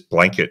organizations just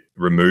blanket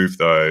remove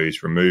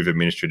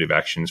administrative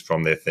actions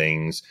from their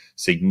things,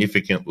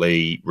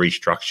 significantly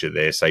restructure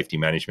their safety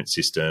management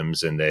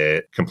systems and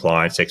their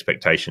compliance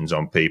expectations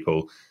on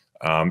people.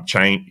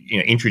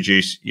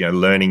 Introduce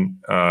learning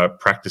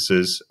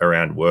practices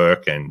around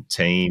work and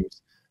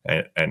teams,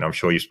 and I'm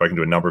sure you've spoken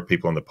to a number of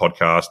people on the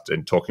podcast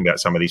and talking about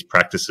some of these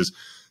practices.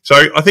 So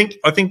I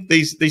think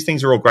these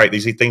things are all great.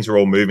 These things are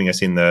all moving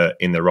us in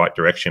the right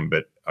direction.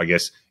 But I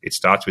guess it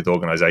starts with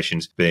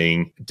organizations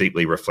being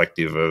deeply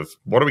reflective of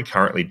what are we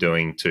currently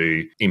doing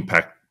to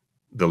impact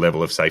the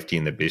level of safety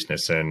in the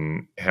business,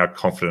 and how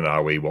confident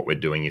are we what we're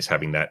doing is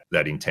having that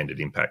intended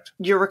impact.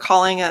 You're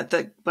recalling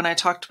when I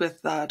talked with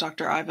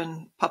Dr.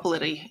 Ivan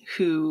Popoliti,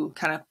 who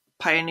kind of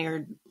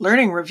pioneered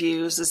learning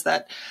reviews, is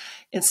that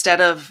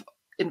instead of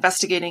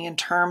investigating in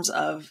terms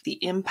of the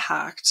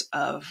impact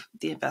of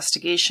the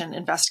investigation,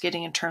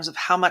 investigating in terms of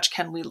how much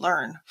can we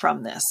learn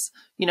from this.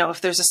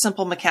 If there's a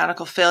simple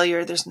mechanical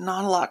failure, there's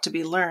not a lot to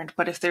be learned.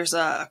 But if there's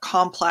a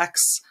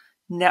complex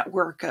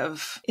network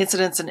of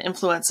incidents and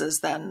influences,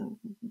 then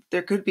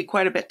there could be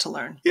quite a bit to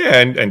learn. Yeah,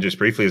 and just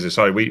briefly as a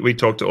side, we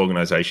talk to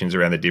organizations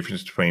around the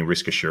difference between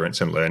risk assurance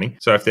and learning.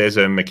 So if there's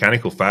a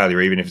mechanical failure,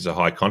 even if it's a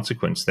high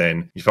consequence,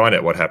 then you find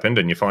out what happened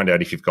and you find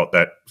out if you've got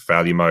that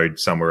failure mode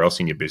somewhere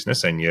else in your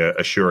business and you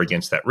assure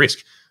against that risk.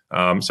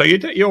 So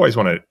you always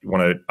want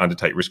to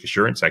undertake risk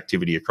assurance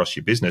activity across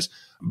your business,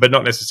 but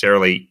not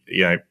necessarily,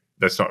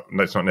 that's not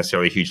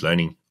necessarily a huge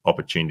learning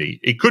opportunity.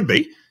 It could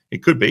be.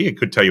 It could be. It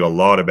could tell you a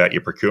lot about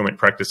your procurement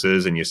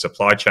practices and your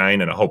supply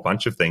chain and a whole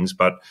bunch of things.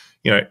 But,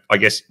 I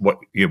guess what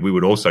we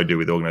would also do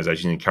with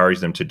organizations is encourage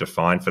them to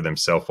define for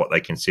themselves what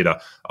they consider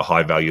a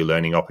high value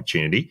learning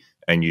opportunity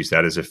and use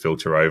that as a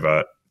filter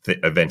over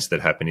the events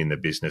that happen in the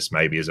business,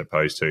 maybe as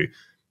opposed to,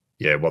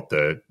 what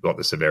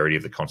the severity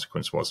of the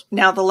consequence was.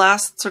 Now, the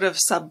last sort of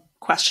sub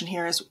question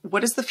here is,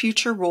 what is the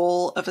future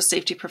role of a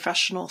safety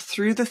professional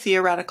through the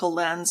theoretical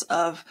lens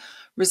of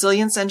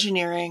resilience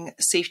engineering,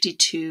 safety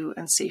two,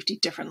 and safety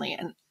differently?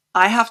 And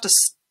I have to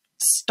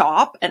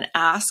stop and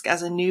ask,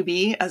 as a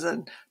newbie, as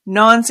a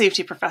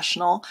non-safety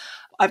professional,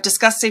 I've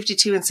discussed safety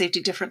two and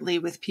safety differently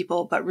with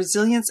people, but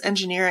resilience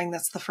engineering,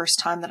 that's the first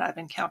time that I've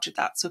encountered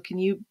that. So can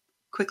you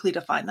quickly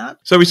define that?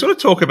 So we sort of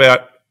talk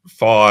about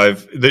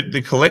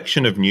the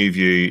collection of New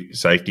View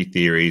safety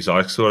theories.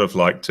 I sort of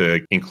like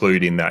to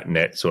include in that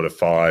net sort of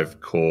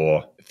 5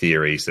 core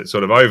theories that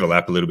sort of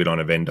overlap a little bit on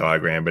a Venn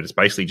diagram, but it's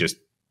basically just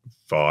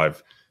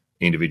 5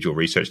 individual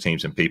research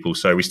teams and people.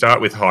 So we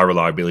start with high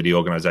reliability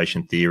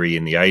organization theory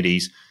in the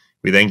 80s.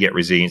 We then get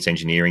resilience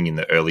engineering in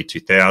the early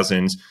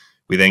 2000s.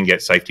 We then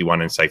get safety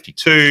 1 and safety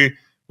 2.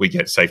 We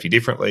get safety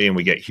differently, and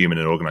we get human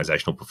and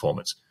organizational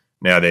performance.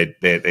 Now,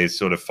 there's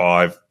sort of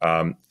 5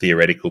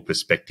 theoretical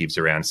perspectives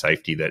around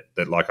safety that,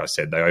 like I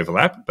said, they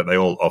overlap, but they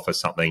all offer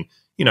something,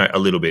 a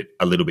little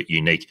bit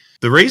unique.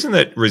 The reason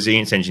that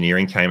resilience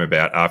engineering came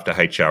about after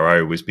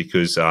HRO was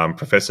because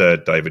Professor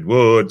David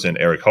Woods and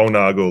Eric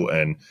Holnagel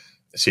and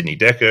Sidney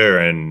Decker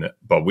and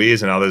Bob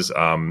Weers and others,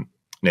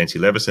 Nancy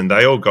Levison,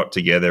 they all got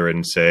together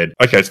and said,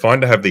 okay, it's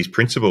fine to have these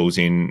principles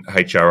in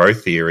HRO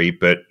theory,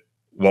 but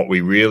what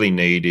we really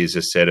need is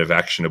a set of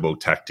actionable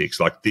tactics.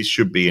 Like, this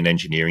should be an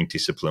engineering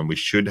discipline. We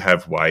should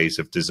have ways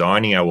of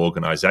designing our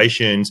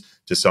organizations,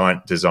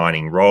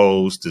 designing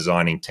roles,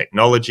 designing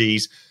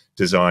technologies,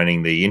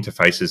 designing the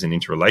interfaces and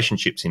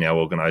interrelationships in our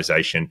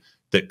organization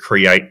that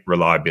create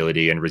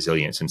reliability and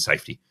resilience and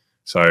safety.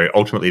 So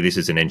ultimately, this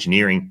is an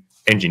engineering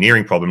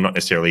problem, not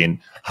necessarily in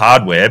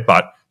hardware,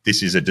 but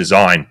this is a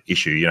design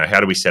issue. How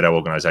do we set our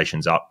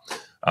organizations up?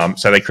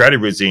 So they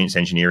created resilience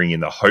engineering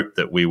in the hope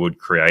that we would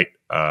create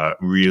a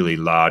really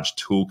large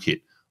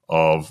toolkit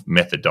of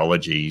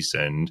methodologies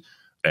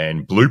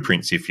and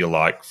blueprints, if you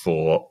like,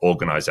 for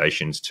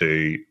organizations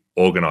to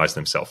organize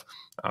themselves.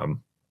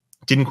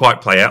 Didn't quite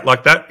play out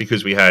like that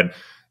because we had,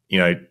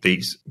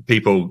 these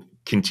people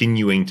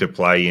continuing to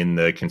play in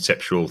the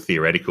conceptual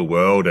theoretical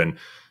world. And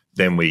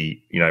then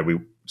we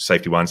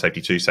safety 1,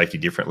 safety 2, safety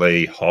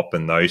differently, HOP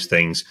and those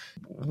things,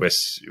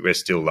 we're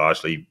still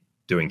largely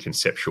doing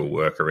conceptual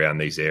work around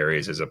these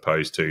areas as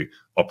opposed to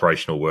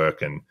operational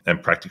work and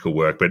practical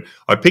work. But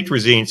I picked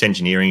resilience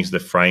engineering as the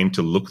frame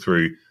to look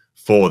through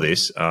for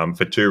this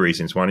for 2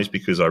 reasons. One is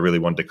because I really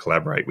wanted to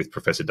collaborate with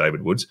Professor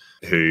David Woods,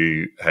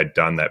 who had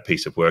done that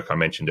piece of work I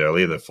mentioned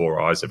earlier, the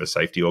 4 Eyes of a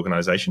Safety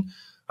Organization.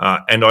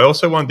 And I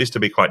also wanted this to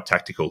be quite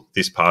tactical,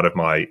 this part of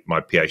my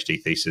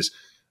PhD thesis,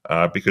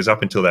 because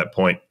up until that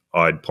point,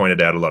 I'd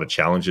pointed out a lot of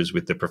challenges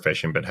with the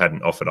profession, but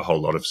hadn't offered a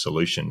whole lot of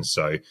solutions.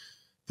 So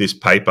this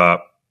paper,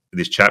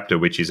 this chapter,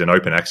 which is an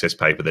open access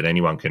paper that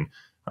anyone can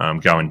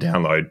go and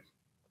download,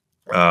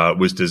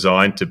 was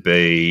designed to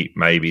be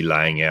maybe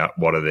laying out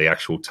what are the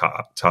actual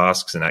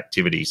tasks and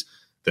activities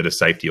that a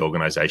safety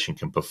organization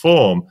can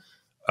perform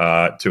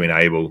to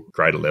enable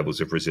greater levels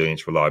of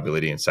resilience,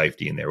 reliability, and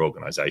safety in their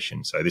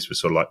organization. So this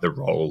was sort of like the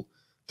role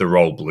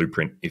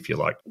blueprint, if you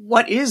like.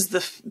 What is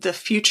the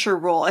future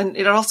role? And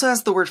it also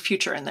has the word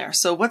future in there.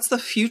 So what's the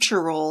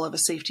future role of a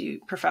safety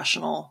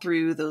professional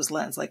through those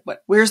lens? Like,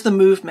 where's the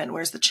movement?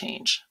 Where's the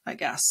change, I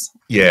guess?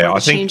 Yeah, I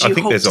think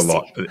there's a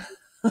lot.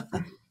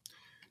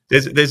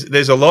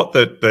 There's a lot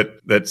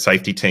that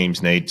safety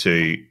teams need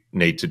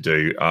to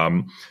do.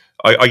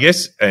 I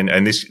guess,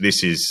 and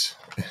this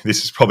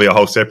is probably a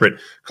whole separate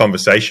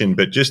conversation,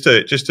 but just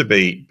to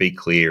be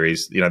clear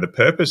is, the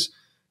purpose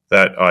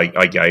that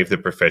I gave the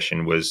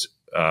profession was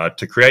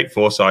to create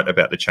foresight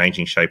about the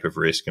changing shape of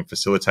risk and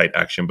facilitate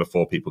action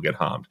before people get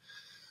harmed.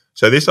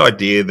 So this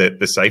idea that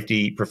the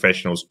safety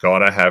professionals got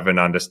to have an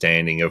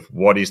understanding of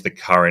what is the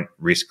current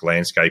risk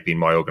landscape in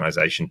my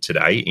organization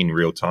today in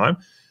real time,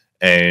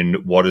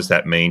 and what does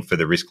that mean for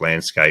the risk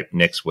landscape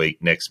next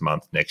week, next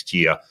month, next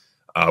year?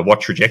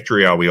 What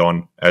trajectory are we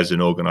on as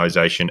an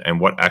organization, and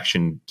what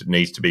action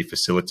needs to be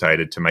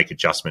facilitated to make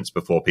adjustments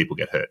before people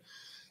get hurt?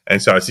 And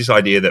so it's this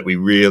idea that we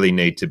really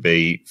need to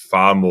be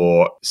far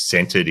more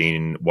centered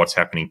in what's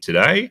happening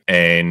today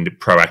and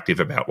proactive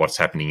about what's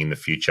happening in the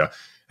future.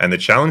 And the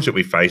challenge that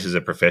we face as a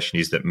profession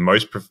is that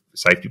most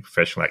safety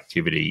professional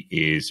activity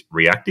is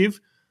reactive,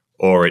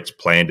 or it's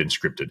planned and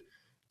scripted.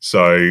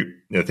 So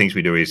the things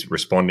we do is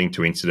responding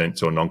to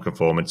incidents or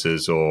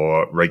non-conformances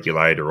or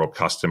regulator or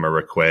customer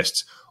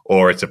requests,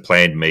 or it's a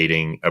planned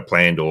meeting, a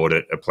planned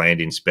audit, a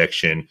planned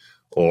inspection,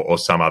 or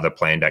some other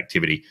planned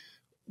activity.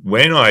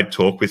 When I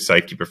talk with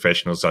safety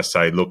professionals, I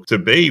say, look, to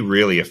be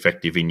really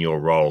effective in your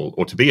role,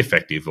 or to be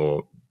effective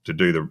or to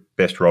do the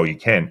best role you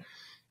can,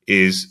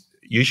 is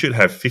you should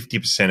have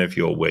 50% of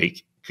your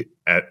week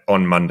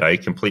on Monday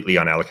completely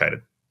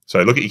unallocated.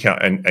 So look at your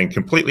count and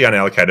completely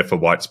unallocated for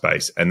white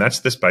space. And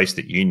that's the space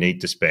that you need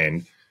to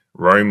spend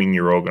roaming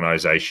your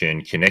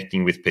organization,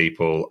 connecting with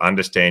people,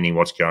 understanding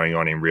what's going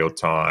on in real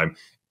time,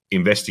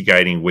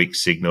 investigating weak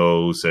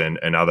signals and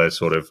other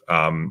sort of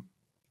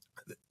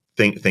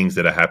things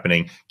that are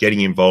happening,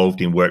 getting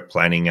involved in work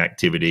planning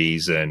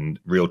activities and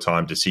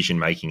real-time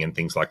decision-making and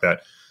things like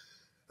that.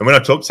 And when I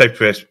talk to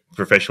safety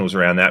professionals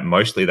around that,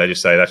 mostly they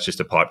just say that's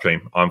just a pipe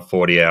dream. I'm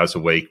 40 hours a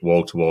week,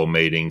 wall-to-wall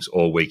meetings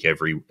all week,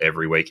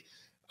 every week.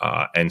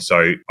 And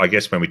so I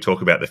guess when we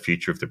talk about the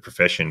future of the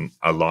profession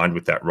aligned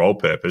with that role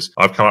purpose,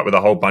 I've come up with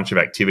a whole bunch of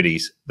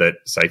activities that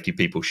safety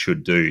people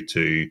should do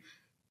to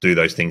do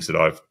those things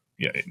that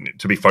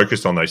to be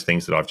focused on those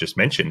things that I've just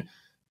mentioned.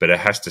 But it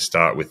has to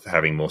start with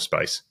having more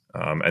space.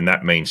 And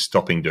that means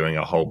stopping doing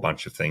a whole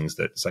bunch of things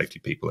that safety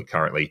people are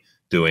currently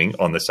doing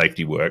on the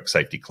safety work,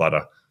 safety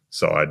clutter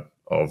side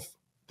of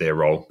their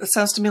role. It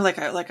sounds to me like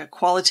a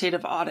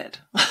qualitative audit,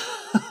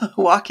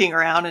 walking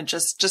around and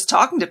just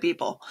talking to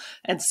people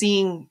and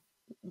seeing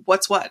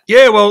what's what.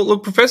 Yeah, well,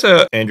 look,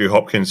 Professor Andrew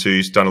Hopkins,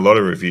 who's done a lot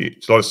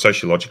of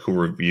sociological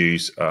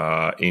reviews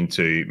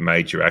into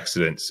major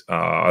accidents.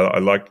 I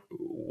like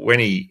when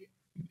he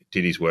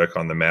did his work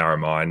on the Maura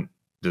mine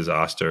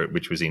disaster,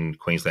 which was in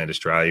Queensland,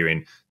 Australia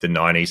in the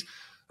 90s.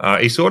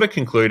 He sort of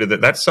concluded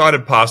that site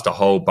had passed a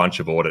whole bunch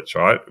of audits,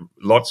 right?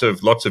 Lots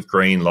of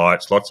green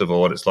lights, lots of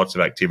audits, lots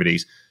of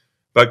activities.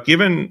 But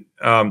given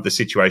the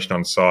situation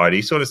on site,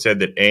 he sort of said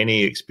that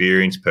any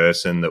experienced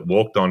person that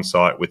walked on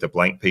site with a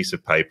blank piece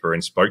of paper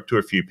and spoke to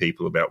a few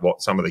people about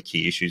what some of the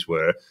key issues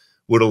were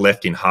would have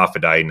left in half a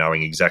day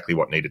knowing exactly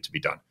what needed to be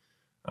done.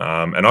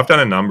 And I've done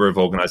a number of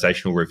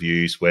organizational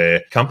reviews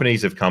where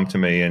companies have come to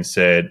me and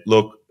said,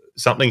 look,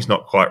 something's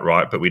not quite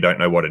right, but we don't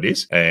know what it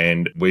is.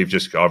 And I've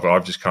just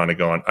kind of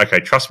gone, okay,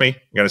 trust me,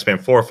 I'm going to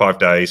spend 4 or 5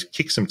 days,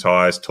 kick some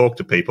tires, talk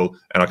to people,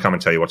 and I'll come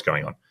and tell you what's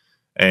going on.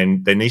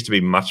 And there needs to be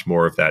much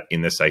more of that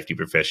in the safety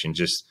profession,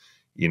 just,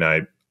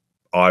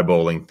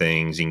 eyeballing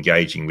things,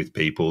 engaging with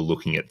people,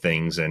 looking at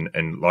things,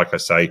 and like I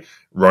say,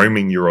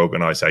 roaming your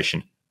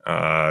organization,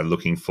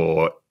 looking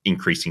for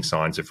increasing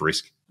signs of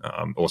risk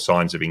or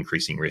signs of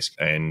increasing risk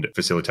and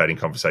facilitating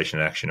conversation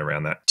and action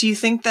around that. Do you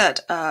think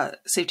that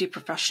safety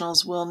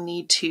professionals will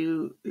need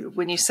to,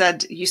 when you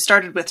said you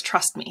started with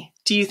trust me,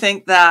 do you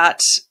think that,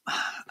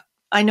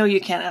 I know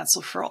you can't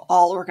answer for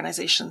all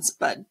organizations,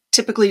 but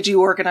typically do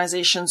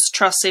organizations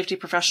trust safety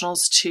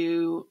professionals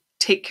to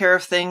take care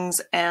of things?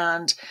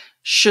 And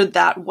should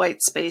that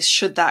white space,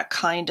 should that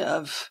kind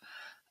of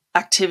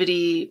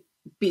activity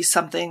be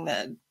something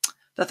that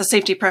the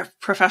safety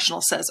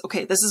professional says,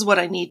 okay, this is what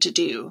I need to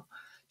do?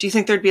 Do you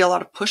think there'd be a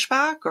lot of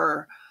pushback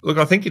or? Look,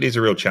 I think it is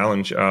a real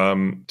challenge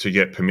to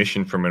get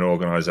permission from an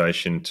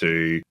organization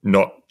to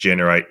not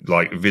generate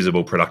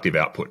visible productive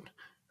output,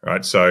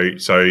 right? So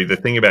the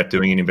thing about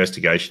doing an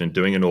investigation and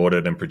doing an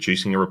audit and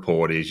producing a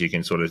report is you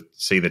can sort of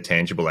see the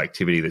tangible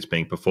activity that's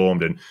being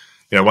performed. And,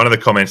 one of the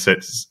comments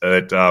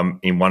that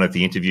in one of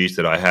the interviews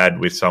that I had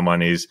with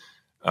someone is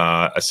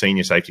a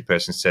senior safety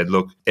person said,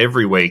 look,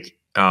 every week,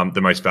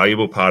 the most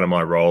valuable part of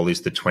my role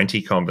is the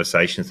 20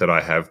 conversations that I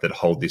have that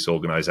hold this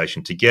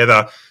organization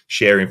together,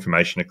 share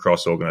information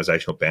across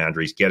organizational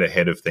boundaries, get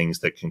ahead of things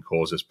that can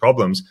cause us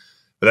problems.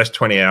 But that's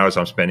 20 hours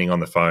I'm spending on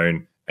the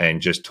phone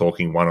and just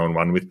talking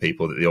one-on-one with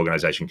people that the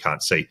organization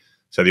can't see.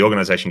 So the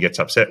organization gets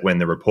upset when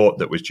the report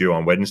that was due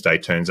on Wednesday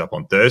turns up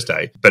on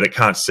Thursday, but it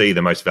can't see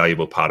the most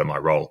valuable part of my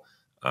role.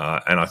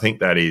 And I think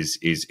that is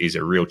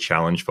a real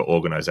challenge for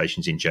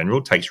organizations in general.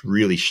 It takes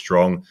really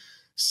strong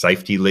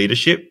safety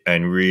leadership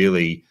and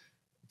really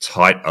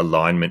tight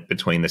alignment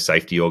between the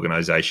safety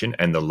organization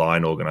and the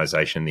line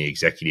organization, the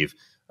executive.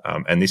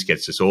 And this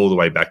gets us all the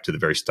way back to the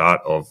very start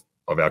of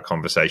our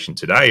conversation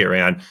today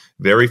around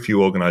very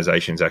few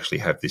organizations actually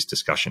have this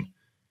discussion.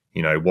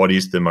 What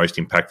is the most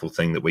impactful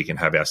thing that we can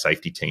have our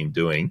safety team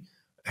doing?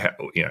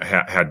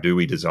 How do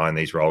we design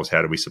these roles?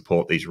 How do we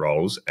support these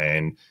roles?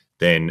 And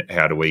then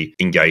how do we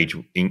engage?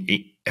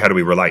 How do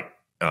we relate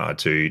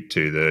to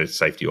the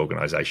safety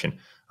organization?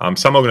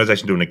 Some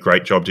organizations doing a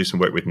great job, do some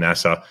work with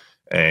NASA,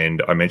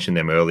 and I mentioned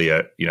them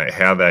earlier.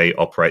 How they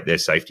operate their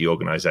safety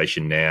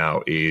organization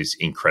now is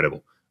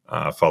incredible.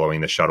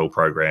 Following the shuttle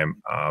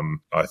program,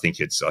 I think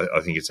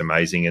it's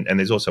amazing. And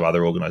there's also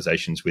other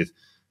organizations with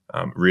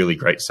really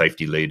great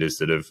safety leaders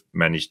that have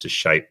managed to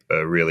shape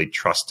a really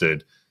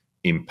trusted,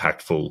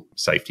 impactful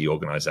safety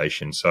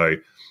organization. So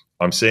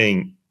I'm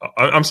seeing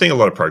a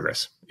lot of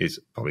progress is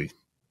probably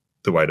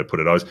the way to put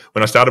it.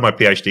 When I started my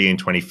PhD in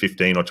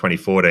 2015 or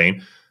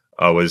 2014,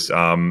 I was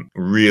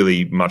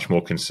really much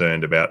more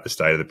concerned about the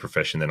state of the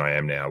profession than I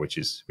am now, which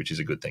is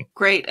a good thing.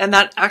 Great. And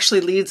that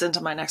actually leads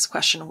into my next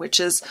question, which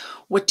is,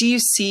 what do you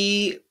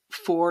see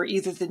for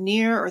either the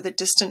near or the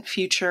distant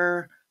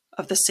future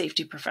of the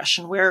safety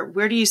profession?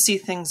 Where do you see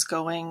things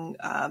going,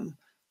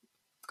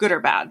 good or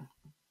bad?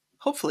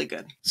 Hopefully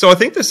good. So I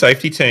think the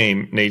safety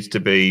team needs to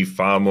be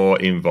far more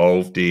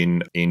involved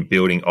in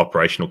building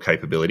operational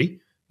capability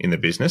in the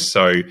business.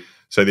 So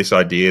this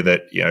idea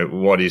that,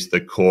 what is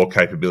the core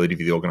capability of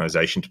the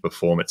organization to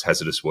perform its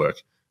hazardous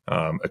work,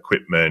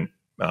 equipment,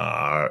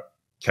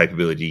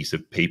 capabilities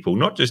of people,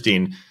 not just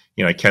in,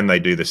 can they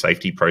do the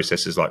safety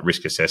processes like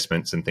risk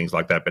assessments and things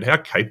like that, but how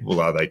capable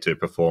are they to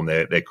perform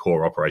their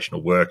core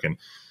operational work, and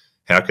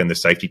how can the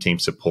safety team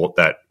support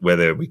that,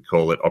 whether we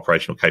call it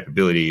operational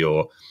capability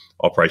or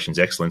operations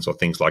excellence or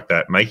things like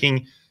that,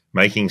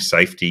 making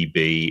safety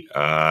be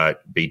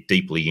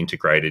deeply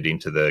integrated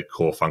into the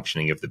core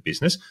functioning of the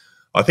business.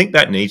 I think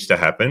that needs to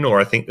happen, or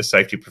I think the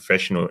safety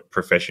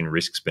profession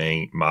risks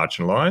being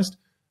marginalised.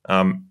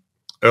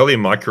 Early in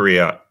my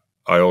career,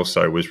 I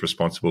also was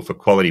responsible for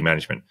quality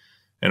management.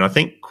 And I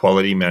think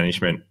quality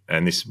management,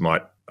 and this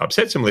might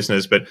upset some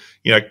listeners, but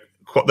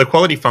the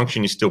quality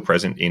function is still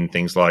present in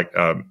things like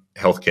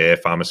healthcare,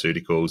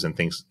 pharmaceuticals, and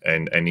things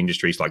and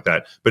industries like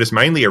that. But it's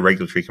mainly a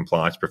regulatory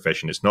compliance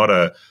profession. It's not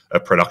a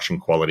production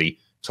quality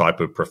type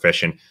of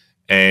profession.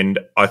 And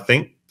I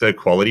think the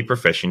quality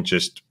profession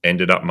just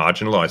ended up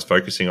marginalized,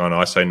 focusing on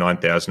ISO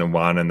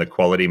 9001 and the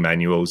quality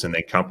manuals. And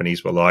then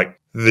companies were like,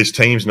 this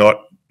team's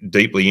not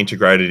deeply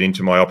integrated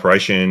into my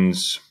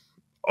operations.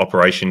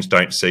 Operations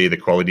don't see the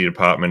quality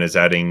department as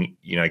adding,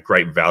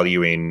 great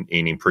value in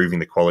improving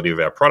the quality of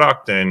our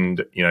product,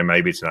 and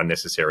maybe it's an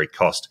unnecessary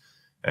cost.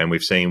 And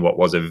we've seen what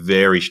was a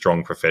very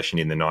strong profession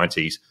in the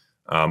 90s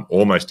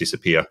almost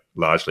disappear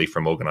largely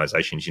from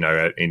organizations.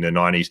 In the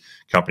 90s,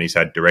 companies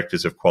had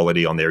directors of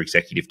quality on their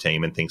executive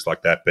team and things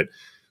like that, but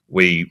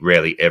we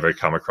rarely ever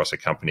come across a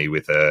company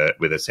with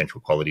a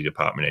central quality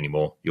department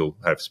anymore. You'll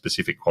have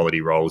specific quality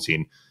roles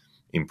in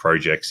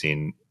projects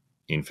in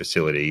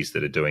facilities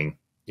that are doing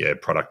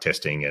product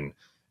testing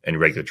and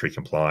regulatory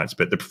compliance,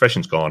 but the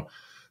profession's gone.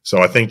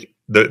 So I think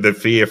the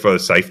fear for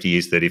safety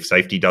is that if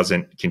safety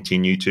doesn't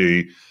continue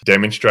to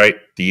demonstrate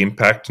the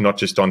impact, not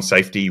just on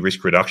safety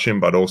risk reduction,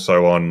 but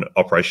also on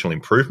operational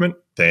improvement,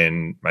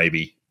 then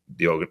maybe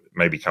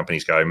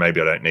companies go,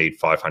 maybe I don't need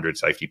 500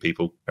 safety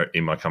people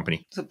in my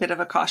company. It's a bit of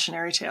a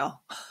cautionary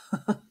tale.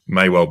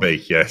 May well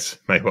be, yes,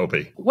 may well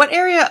be. What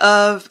area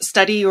of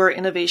study or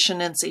innovation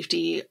and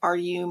safety are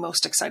you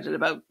most excited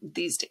about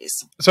these days?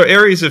 So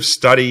areas of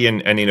study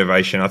and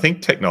innovation, I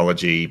think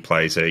technology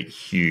plays a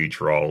huge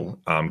role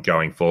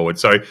going forward.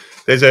 So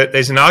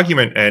there's an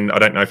argument, and I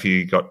don't know if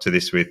you got to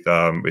this with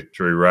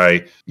Drew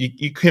Ray.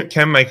 You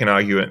can make an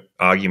argument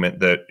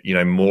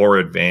that more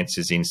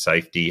advances in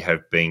safety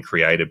have been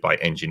created by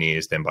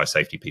engineers than by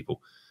safety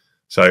people.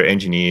 So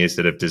engineers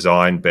that have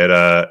designed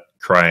better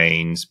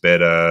cranes,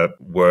 better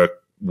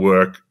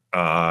work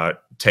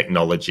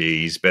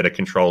technologies, better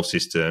control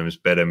systems,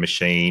 better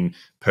machine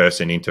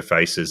person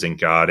interfaces and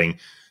guarding.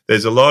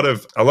 There's a lot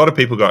of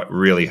people got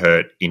really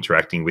hurt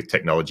interacting with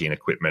technology and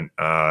equipment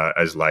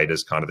as late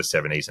as kind of the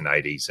 70s and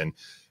 80s, and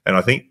I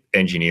think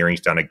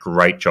engineering's done a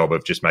great job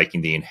of just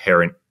making the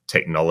inherent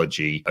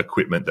technology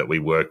equipment that we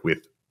work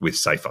with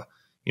safer.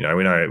 We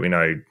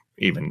know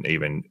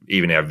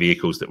even our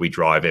vehicles that we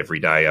drive every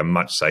day are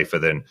much safer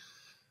than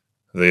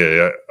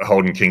the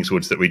Holden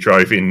Kingswoods that we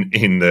drove in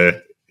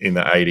the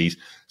 80s.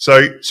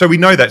 So we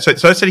know that. So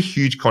that's a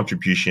huge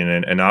contribution,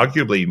 and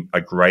arguably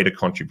a greater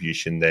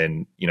contribution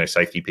than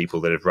safety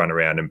people that have run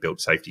around and built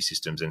safety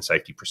systems and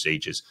safety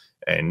procedures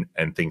and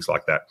things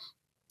like that.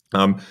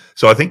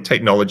 So I think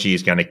technology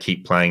is going to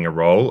keep playing a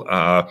role.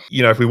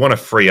 If we want to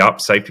free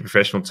up safety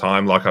professional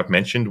time, like I've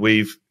mentioned,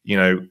 we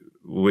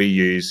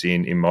use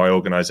in my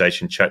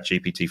organization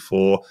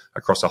ChatGPT-4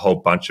 across a whole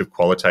bunch of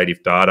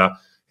qualitative data.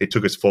 It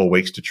took us 4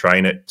 weeks to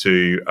train it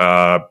to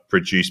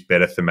produce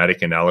better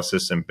thematic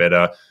analysis and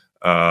better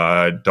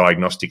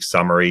diagnostic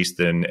summaries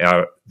than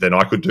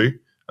I could do,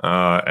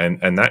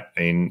 and that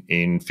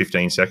in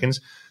 15 seconds.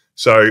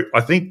 So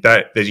I think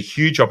that there's a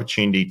huge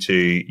opportunity to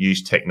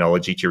use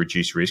technology to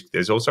reduce risk.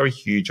 There's also a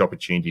huge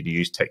opportunity to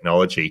use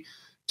technology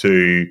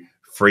to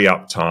free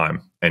up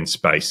time and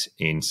space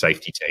in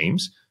safety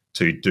teams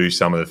to do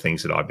some of the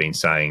things that I've been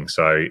saying.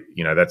 So,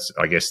 that's,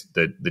 I guess,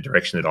 the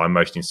direction that I'm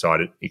most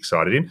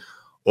excited in.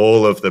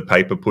 All of the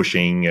paper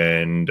pushing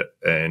and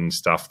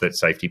stuff that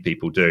safety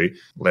people do,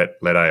 let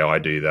AI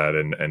do that,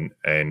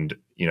 and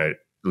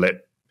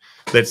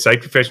let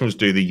safety professionals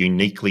do the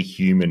uniquely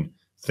human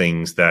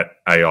things that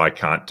AI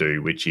can't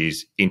do, which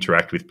is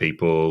interact with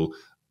people,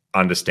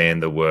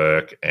 understand the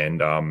work,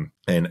 and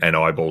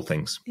eyeball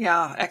things.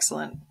 Yeah,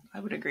 excellent.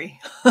 I would agree.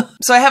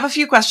 So I have a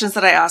few questions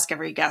that I ask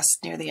every guest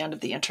near the end of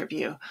the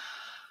interview.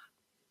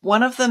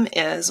 One of them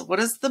is, what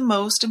is the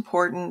most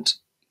important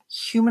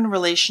human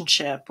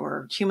relationship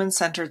or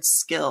human-centered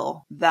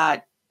skill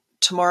that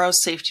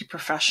tomorrow's safety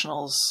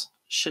professionals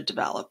should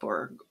develop,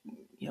 or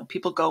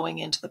people going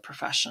into the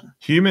profession?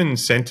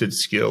 Human-centered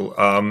skill.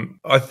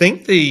 I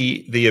think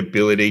the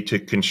ability to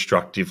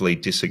constructively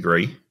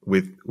disagree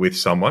with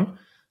someone.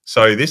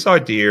 So this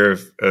idea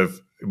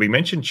of we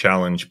mentioned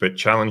challenge, but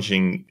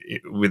challenging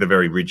with a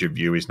very rigid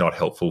view is not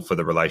helpful for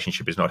the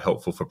relationship, is not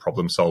helpful for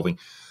problem solving.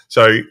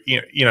 So,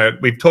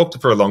 we've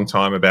talked for a long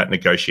time about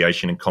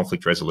negotiation and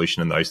conflict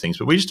resolution and those things,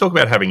 but we just talk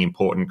about having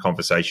important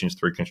conversations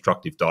through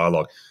constructive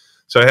dialogue.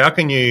 So how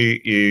can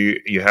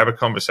you have a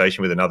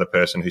conversation with another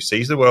person who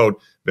sees the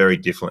world very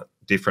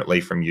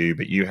differently from you,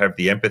 but you have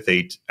the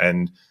empathy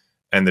and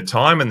and the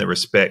time and the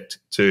respect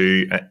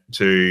to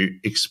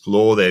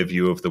explore their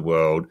view of the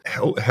world,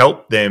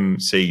 help them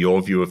see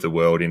your view of the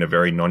world in a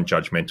very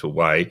non-judgmental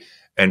way,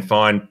 and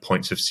find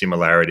points of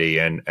similarity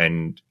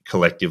and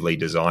collectively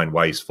design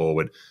ways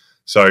forward.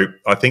 So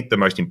I think the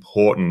most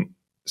important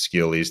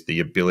skill is the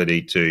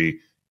ability to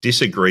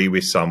disagree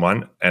with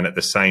someone, and at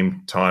the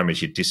same time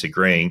as you're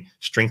disagreeing,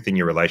 strengthen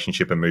your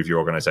relationship and move your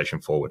organization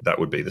forward. That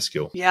would be the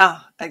skill. Yeah,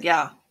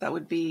 that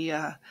would be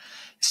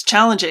it's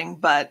challenging,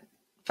 but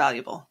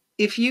valuable.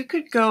 If you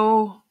could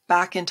go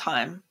back in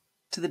time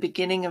to the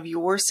beginning of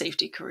your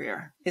safety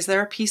career, is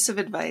there a piece of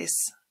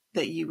advice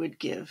that you would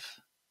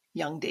give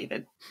young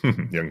David?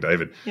 Young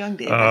David.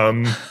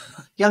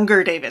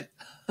 Younger David.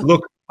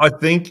 Look, I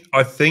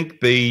think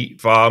be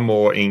far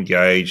more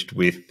engaged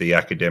with the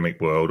academic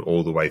world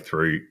all the way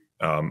through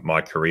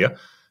my career,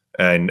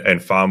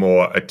 and far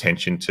more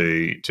attention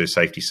to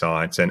safety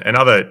science and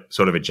other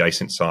sort of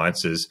adjacent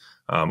sciences,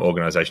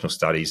 organizational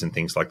studies and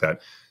things like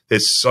that.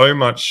 There's so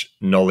much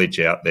knowledge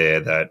out there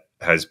that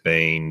has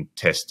been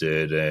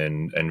tested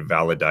and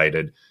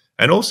validated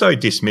and also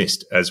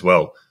dismissed as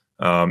well.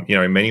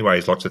 In many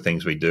ways, lots of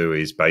things we do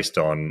is based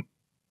on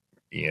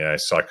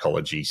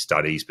psychology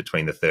studies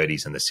between the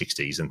 30s and the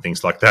 60s and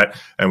things like that,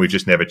 and we've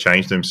just never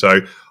changed them.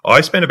 So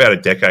I spent about a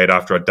decade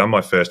after I'd done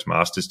my first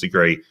master's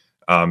degree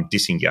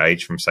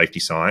disengaged from safety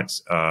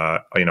science.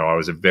 I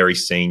was a very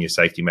senior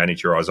safety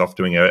manager. I was off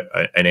doing an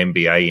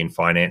MBA in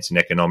finance and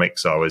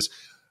economics. I was,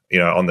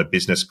 on the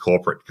business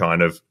corporate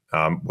kind of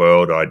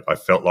world. I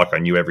felt like I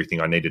knew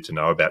everything I needed to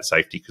know about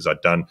safety because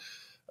I'd done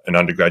an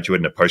undergraduate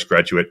and a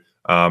postgraduate.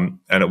 And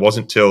it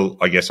wasn't till,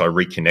 I guess, I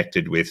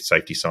reconnected with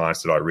safety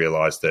science that I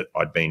realized that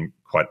I'd been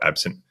quite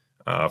absent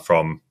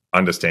from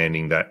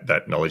understanding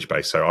that knowledge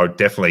base. So I would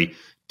definitely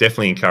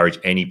encourage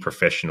any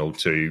professional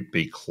to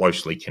be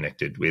closely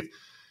connected with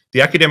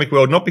the academic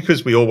world, not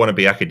because we all want to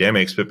be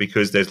academics, but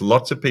because there's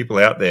lots of people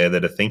out there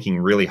that are thinking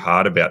really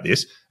hard about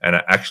this and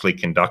are actually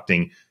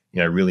conducting,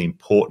 really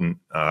important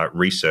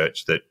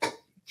research that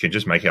can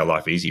just make our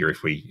life easier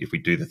if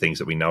we do the things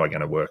that we know are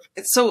going to work.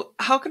 So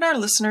how can our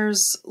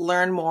listeners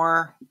learn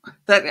more?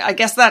 I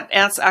guess that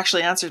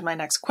actually answers my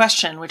next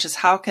question, which is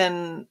how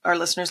can our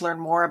listeners learn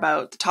more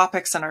about the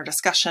topics in our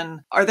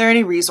discussion? Are there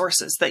any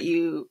resources that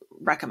you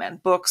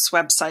recommend? Books,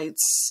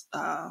 websites,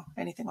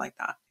 anything like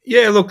that?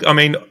 Yeah, look, I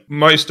mean,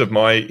 most of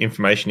my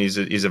information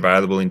is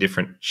available in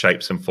different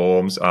shapes and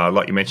forms.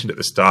 Like you mentioned at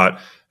the start,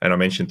 and I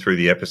mentioned through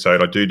the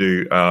episode, I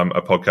do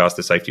a podcast,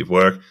 The Safety of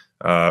Work,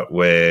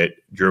 where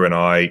Drew and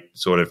I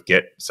sort of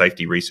get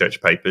safety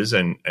research papers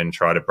and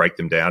try to break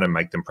them down and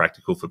make them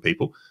practical for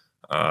people.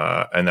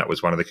 And that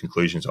was one of the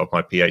conclusions of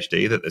my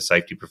PhD, that the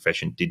safety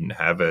profession didn't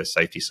have a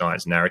safety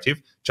science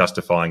narrative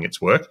justifying its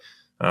work.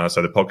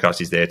 So the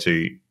podcast is there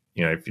to,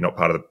 if you're not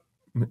part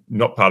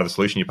of the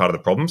solution, you're part of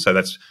the problem. So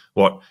that's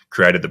what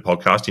created the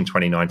podcast in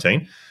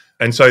 2019.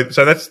 And so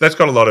that's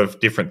got a lot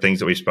of different things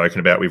that we've spoken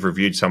about. We've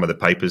reviewed some of the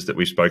papers that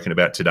we've spoken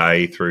about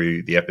today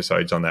through the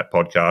episodes on that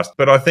podcast.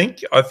 But I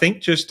think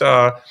just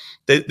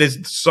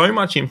there's so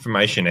much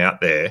information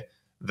out there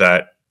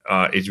that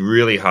it's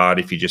really hard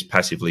if you're just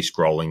passively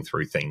scrolling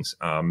through things.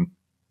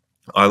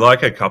 I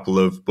like a couple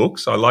of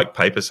books. I like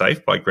Paper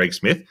Safe by Greg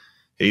Smith.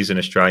 He's an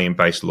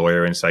Australian-based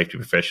lawyer and safety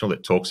professional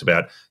that talks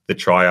about the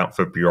triumph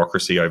of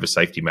bureaucracy over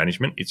safety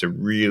management. It's a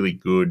really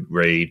good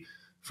read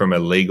from a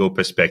legal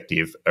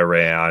perspective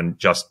around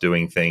just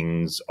doing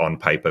things on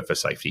paper for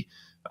safety,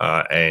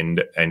 and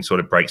sort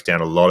of breaks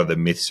down a lot of the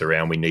myths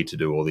around we need to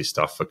do all this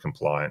stuff for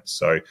compliance.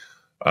 So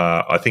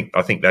I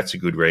think that's a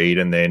good read.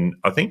 And then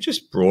I think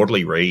just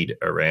broadly read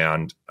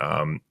around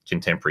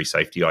contemporary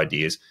safety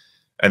ideas.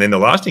 And then the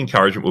last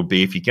encouragement would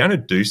be, if you're going to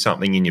do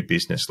something in your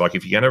business, like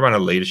if you're going to run a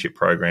leadership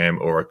program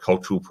or a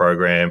cultural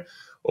program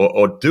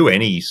or do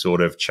any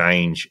sort of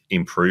change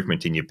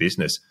improvement in your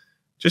business,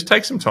 just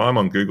take some time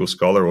on Google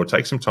Scholar or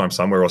take some time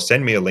somewhere, or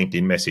send me a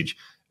LinkedIn message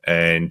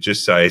and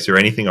just say, is there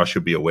anything I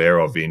should be aware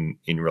of in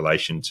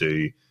relation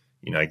to,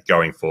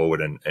 going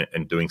forward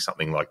and doing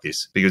something like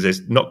this? Because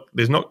there's not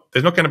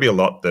going to be a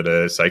lot that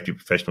a safety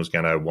professional is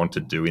going to want to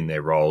do in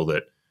their role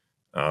that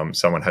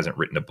someone hasn't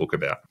written a book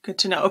about. Good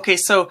to know. Okay,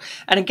 so,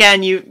 and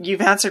again,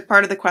 you've answered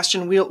part of the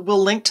question. We'll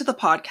link to the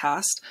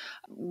podcast.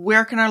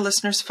 Where can our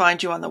listeners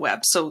find you on the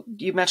web? So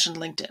you mentioned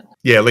LinkedIn.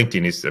 Yeah,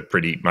 LinkedIn is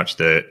pretty much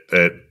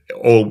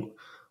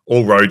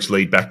all roads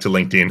lead back to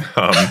LinkedIn.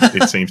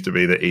 It seems to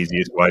be the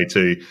easiest way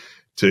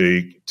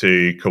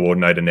to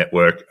coordinate a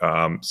network.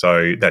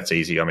 So that's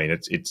easy. I mean,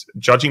 it's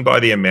judging by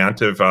the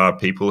amount of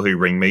people who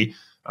ring me,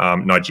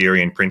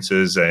 Nigerian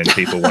princes and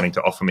people wanting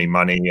to offer me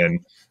money,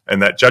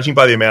 and that, judging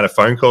by the amount of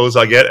phone calls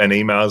I get and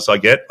emails I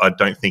get, I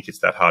don't think it's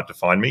that hard to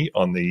find me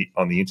on the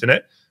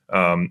internet.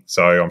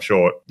 So I'm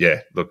sure,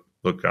 look,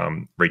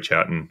 reach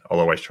out and I'll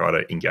always try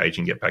to engage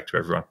and get back to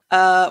everyone.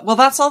 Well,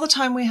 that's all the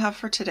time we have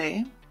for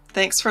today.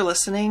 Thanks for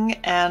listening,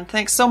 and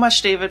thanks so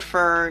much, David,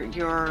 for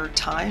your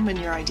time and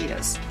your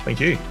ideas.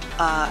 Thank you.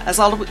 As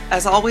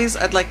always,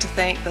 I'd like to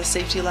thank the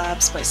Safety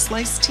Labs by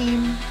Slice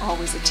team.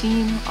 Always a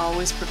team,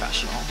 always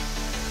professional.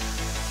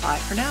 Bye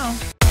for now.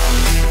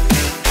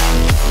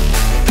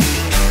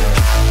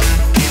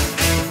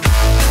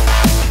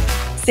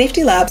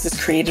 Safety Labs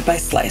is created by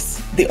Slice,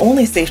 the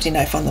only safety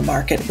knife on the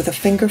market with a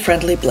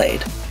finger-friendly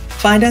blade.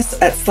 Find us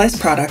at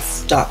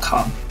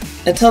sliceproducts.com.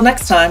 Until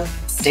next time,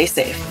 stay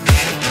safe.